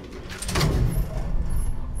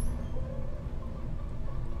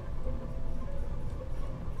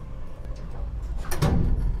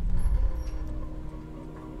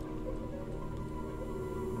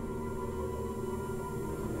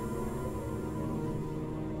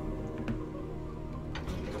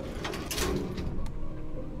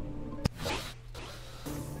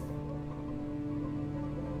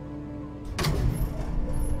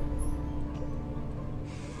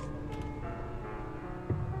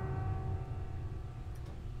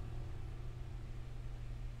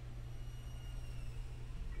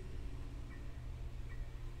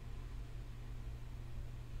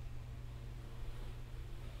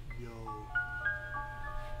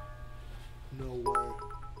 No way.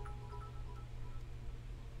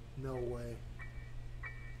 No way.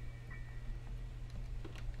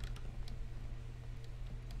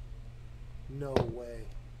 No way.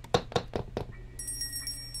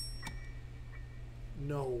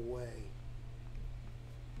 No way.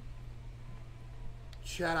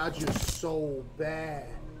 Chat, I just so bad.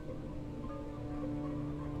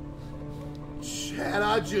 Chat,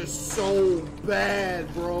 I just so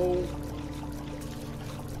bad, bro.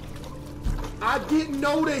 I didn't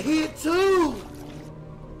know to hit too.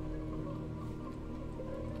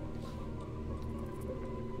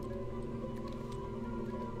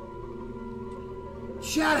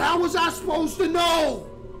 Chat, how was I supposed to know?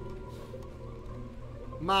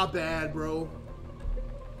 My bad, bro.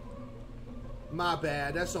 My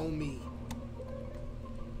bad. That's on me.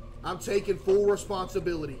 I'm taking full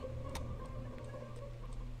responsibility.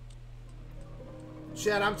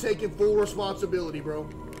 Chat, I'm taking full responsibility, bro.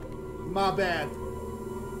 My bad.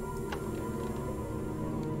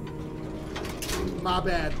 My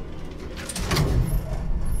bad.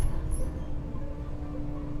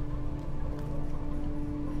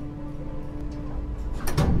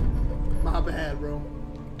 My bad, bro.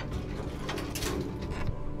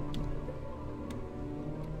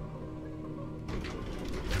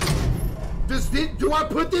 Do I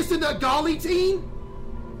put this in the golly team?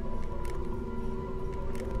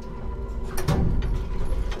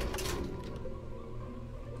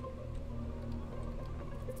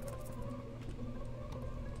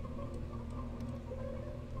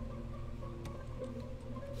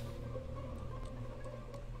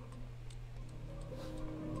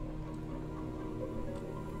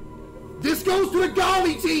 This goes to the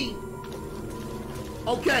golly team.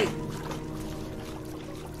 Okay.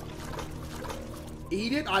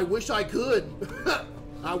 Eat it? I wish I could.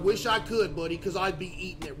 I wish I could, buddy, because I'd be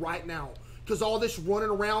eating it right now. Because all this running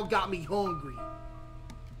around got me hungry.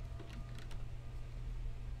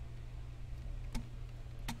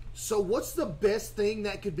 So what's the best thing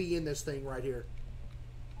that could be in this thing right here?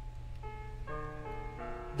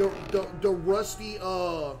 The rusty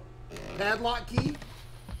padlock key?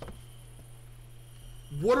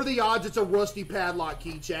 What are the odds it's a rusty padlock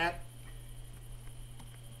key, chat?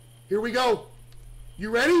 Here we go. You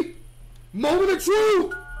ready? Moment of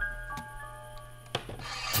truth!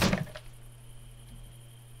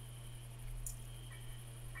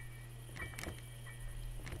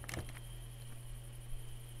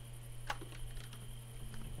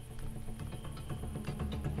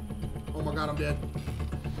 Oh my God, I'm dead.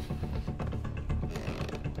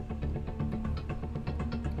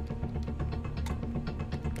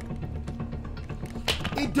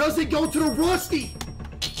 It doesn't go to the rusty.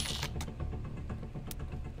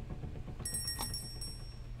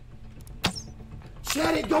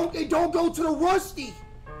 Chad, it don't go to the rusty.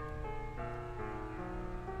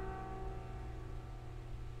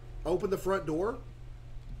 Open the front door.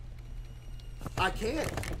 I can't.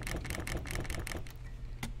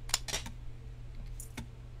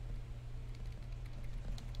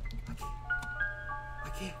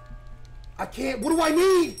 I can't. What do I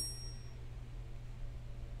need?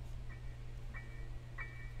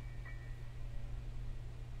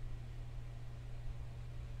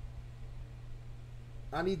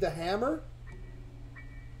 I need the hammer.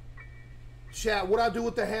 Chat, what do I do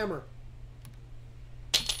with the hammer?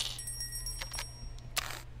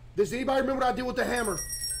 Does anybody remember what I did with the hammer?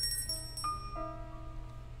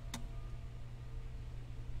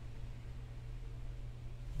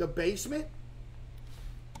 The basement?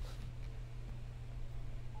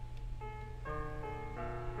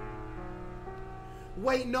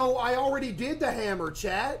 Wait, no, I already did the hammer,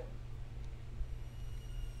 chat.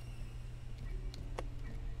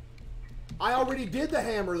 I already did the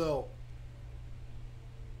hammer, though.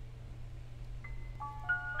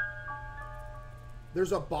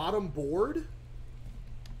 There's a bottom board?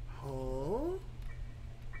 Huh?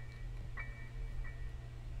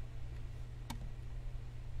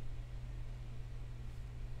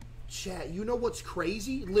 Chat, you know what's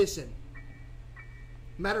crazy? Listen.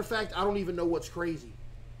 Matter of fact, I don't even know what's crazy.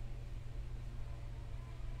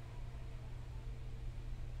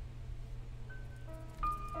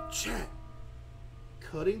 Chat.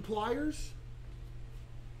 Cutting pliers?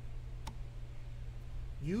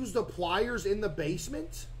 Use the pliers in the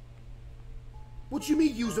basement? What you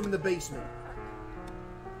mean use them in the basement?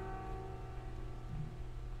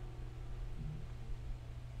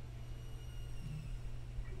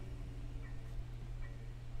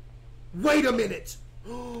 Wait a minute!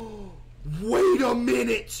 Wait a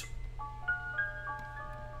minute!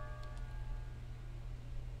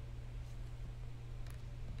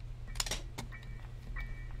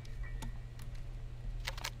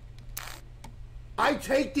 I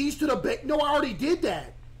take these to the no, I already did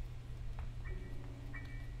that.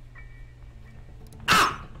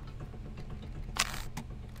 Ah!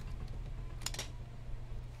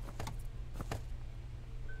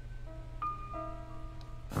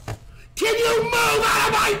 Can you move out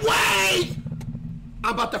of my way?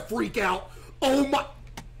 I'm about to freak out. Oh my...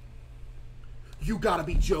 You gotta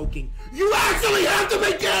be joking. You actually have to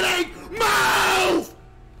be kidding! Move!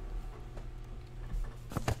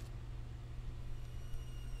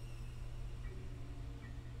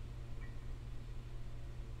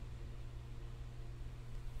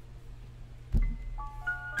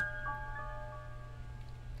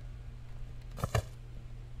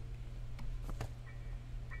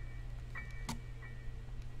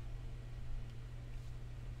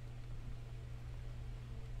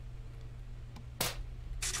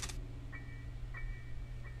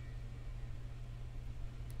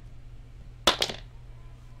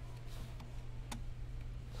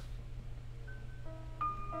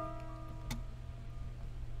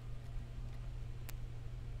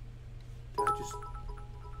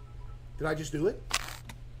 Did I just do it?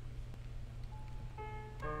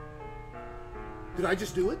 Did I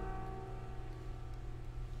just do it?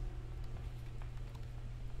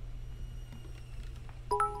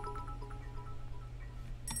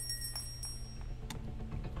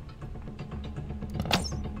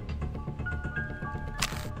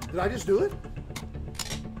 Did I just do it?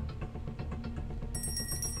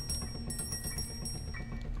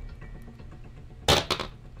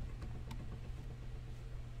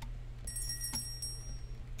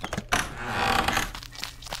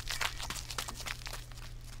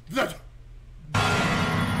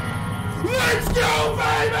 Let's go,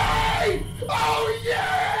 baby! Oh,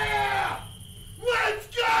 yeah! Let's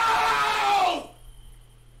go!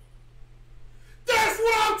 That's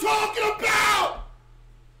what I'm talking about!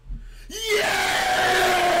 Yeah!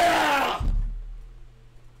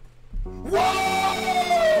 Whoa!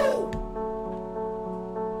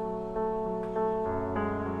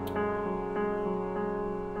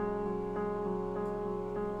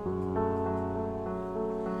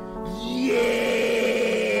 Yeah!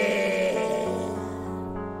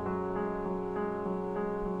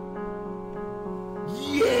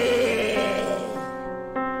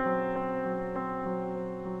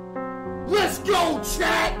 Let's go,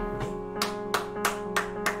 chat!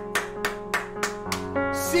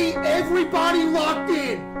 See, everybody locked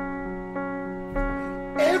in.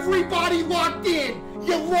 Everybody locked in.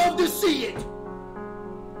 You love to see it.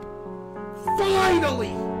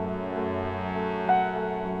 Finally!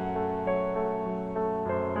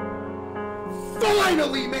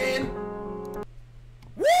 Finally, man!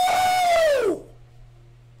 Woo!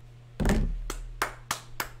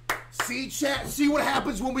 See, chat? See what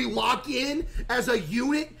happens when we lock in as a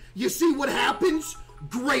unit? You see what happens?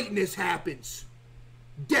 Greatness happens.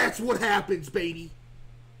 That's what happens, baby.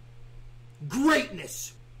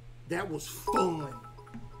 Greatness. That was fun.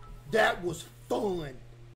 That was fun.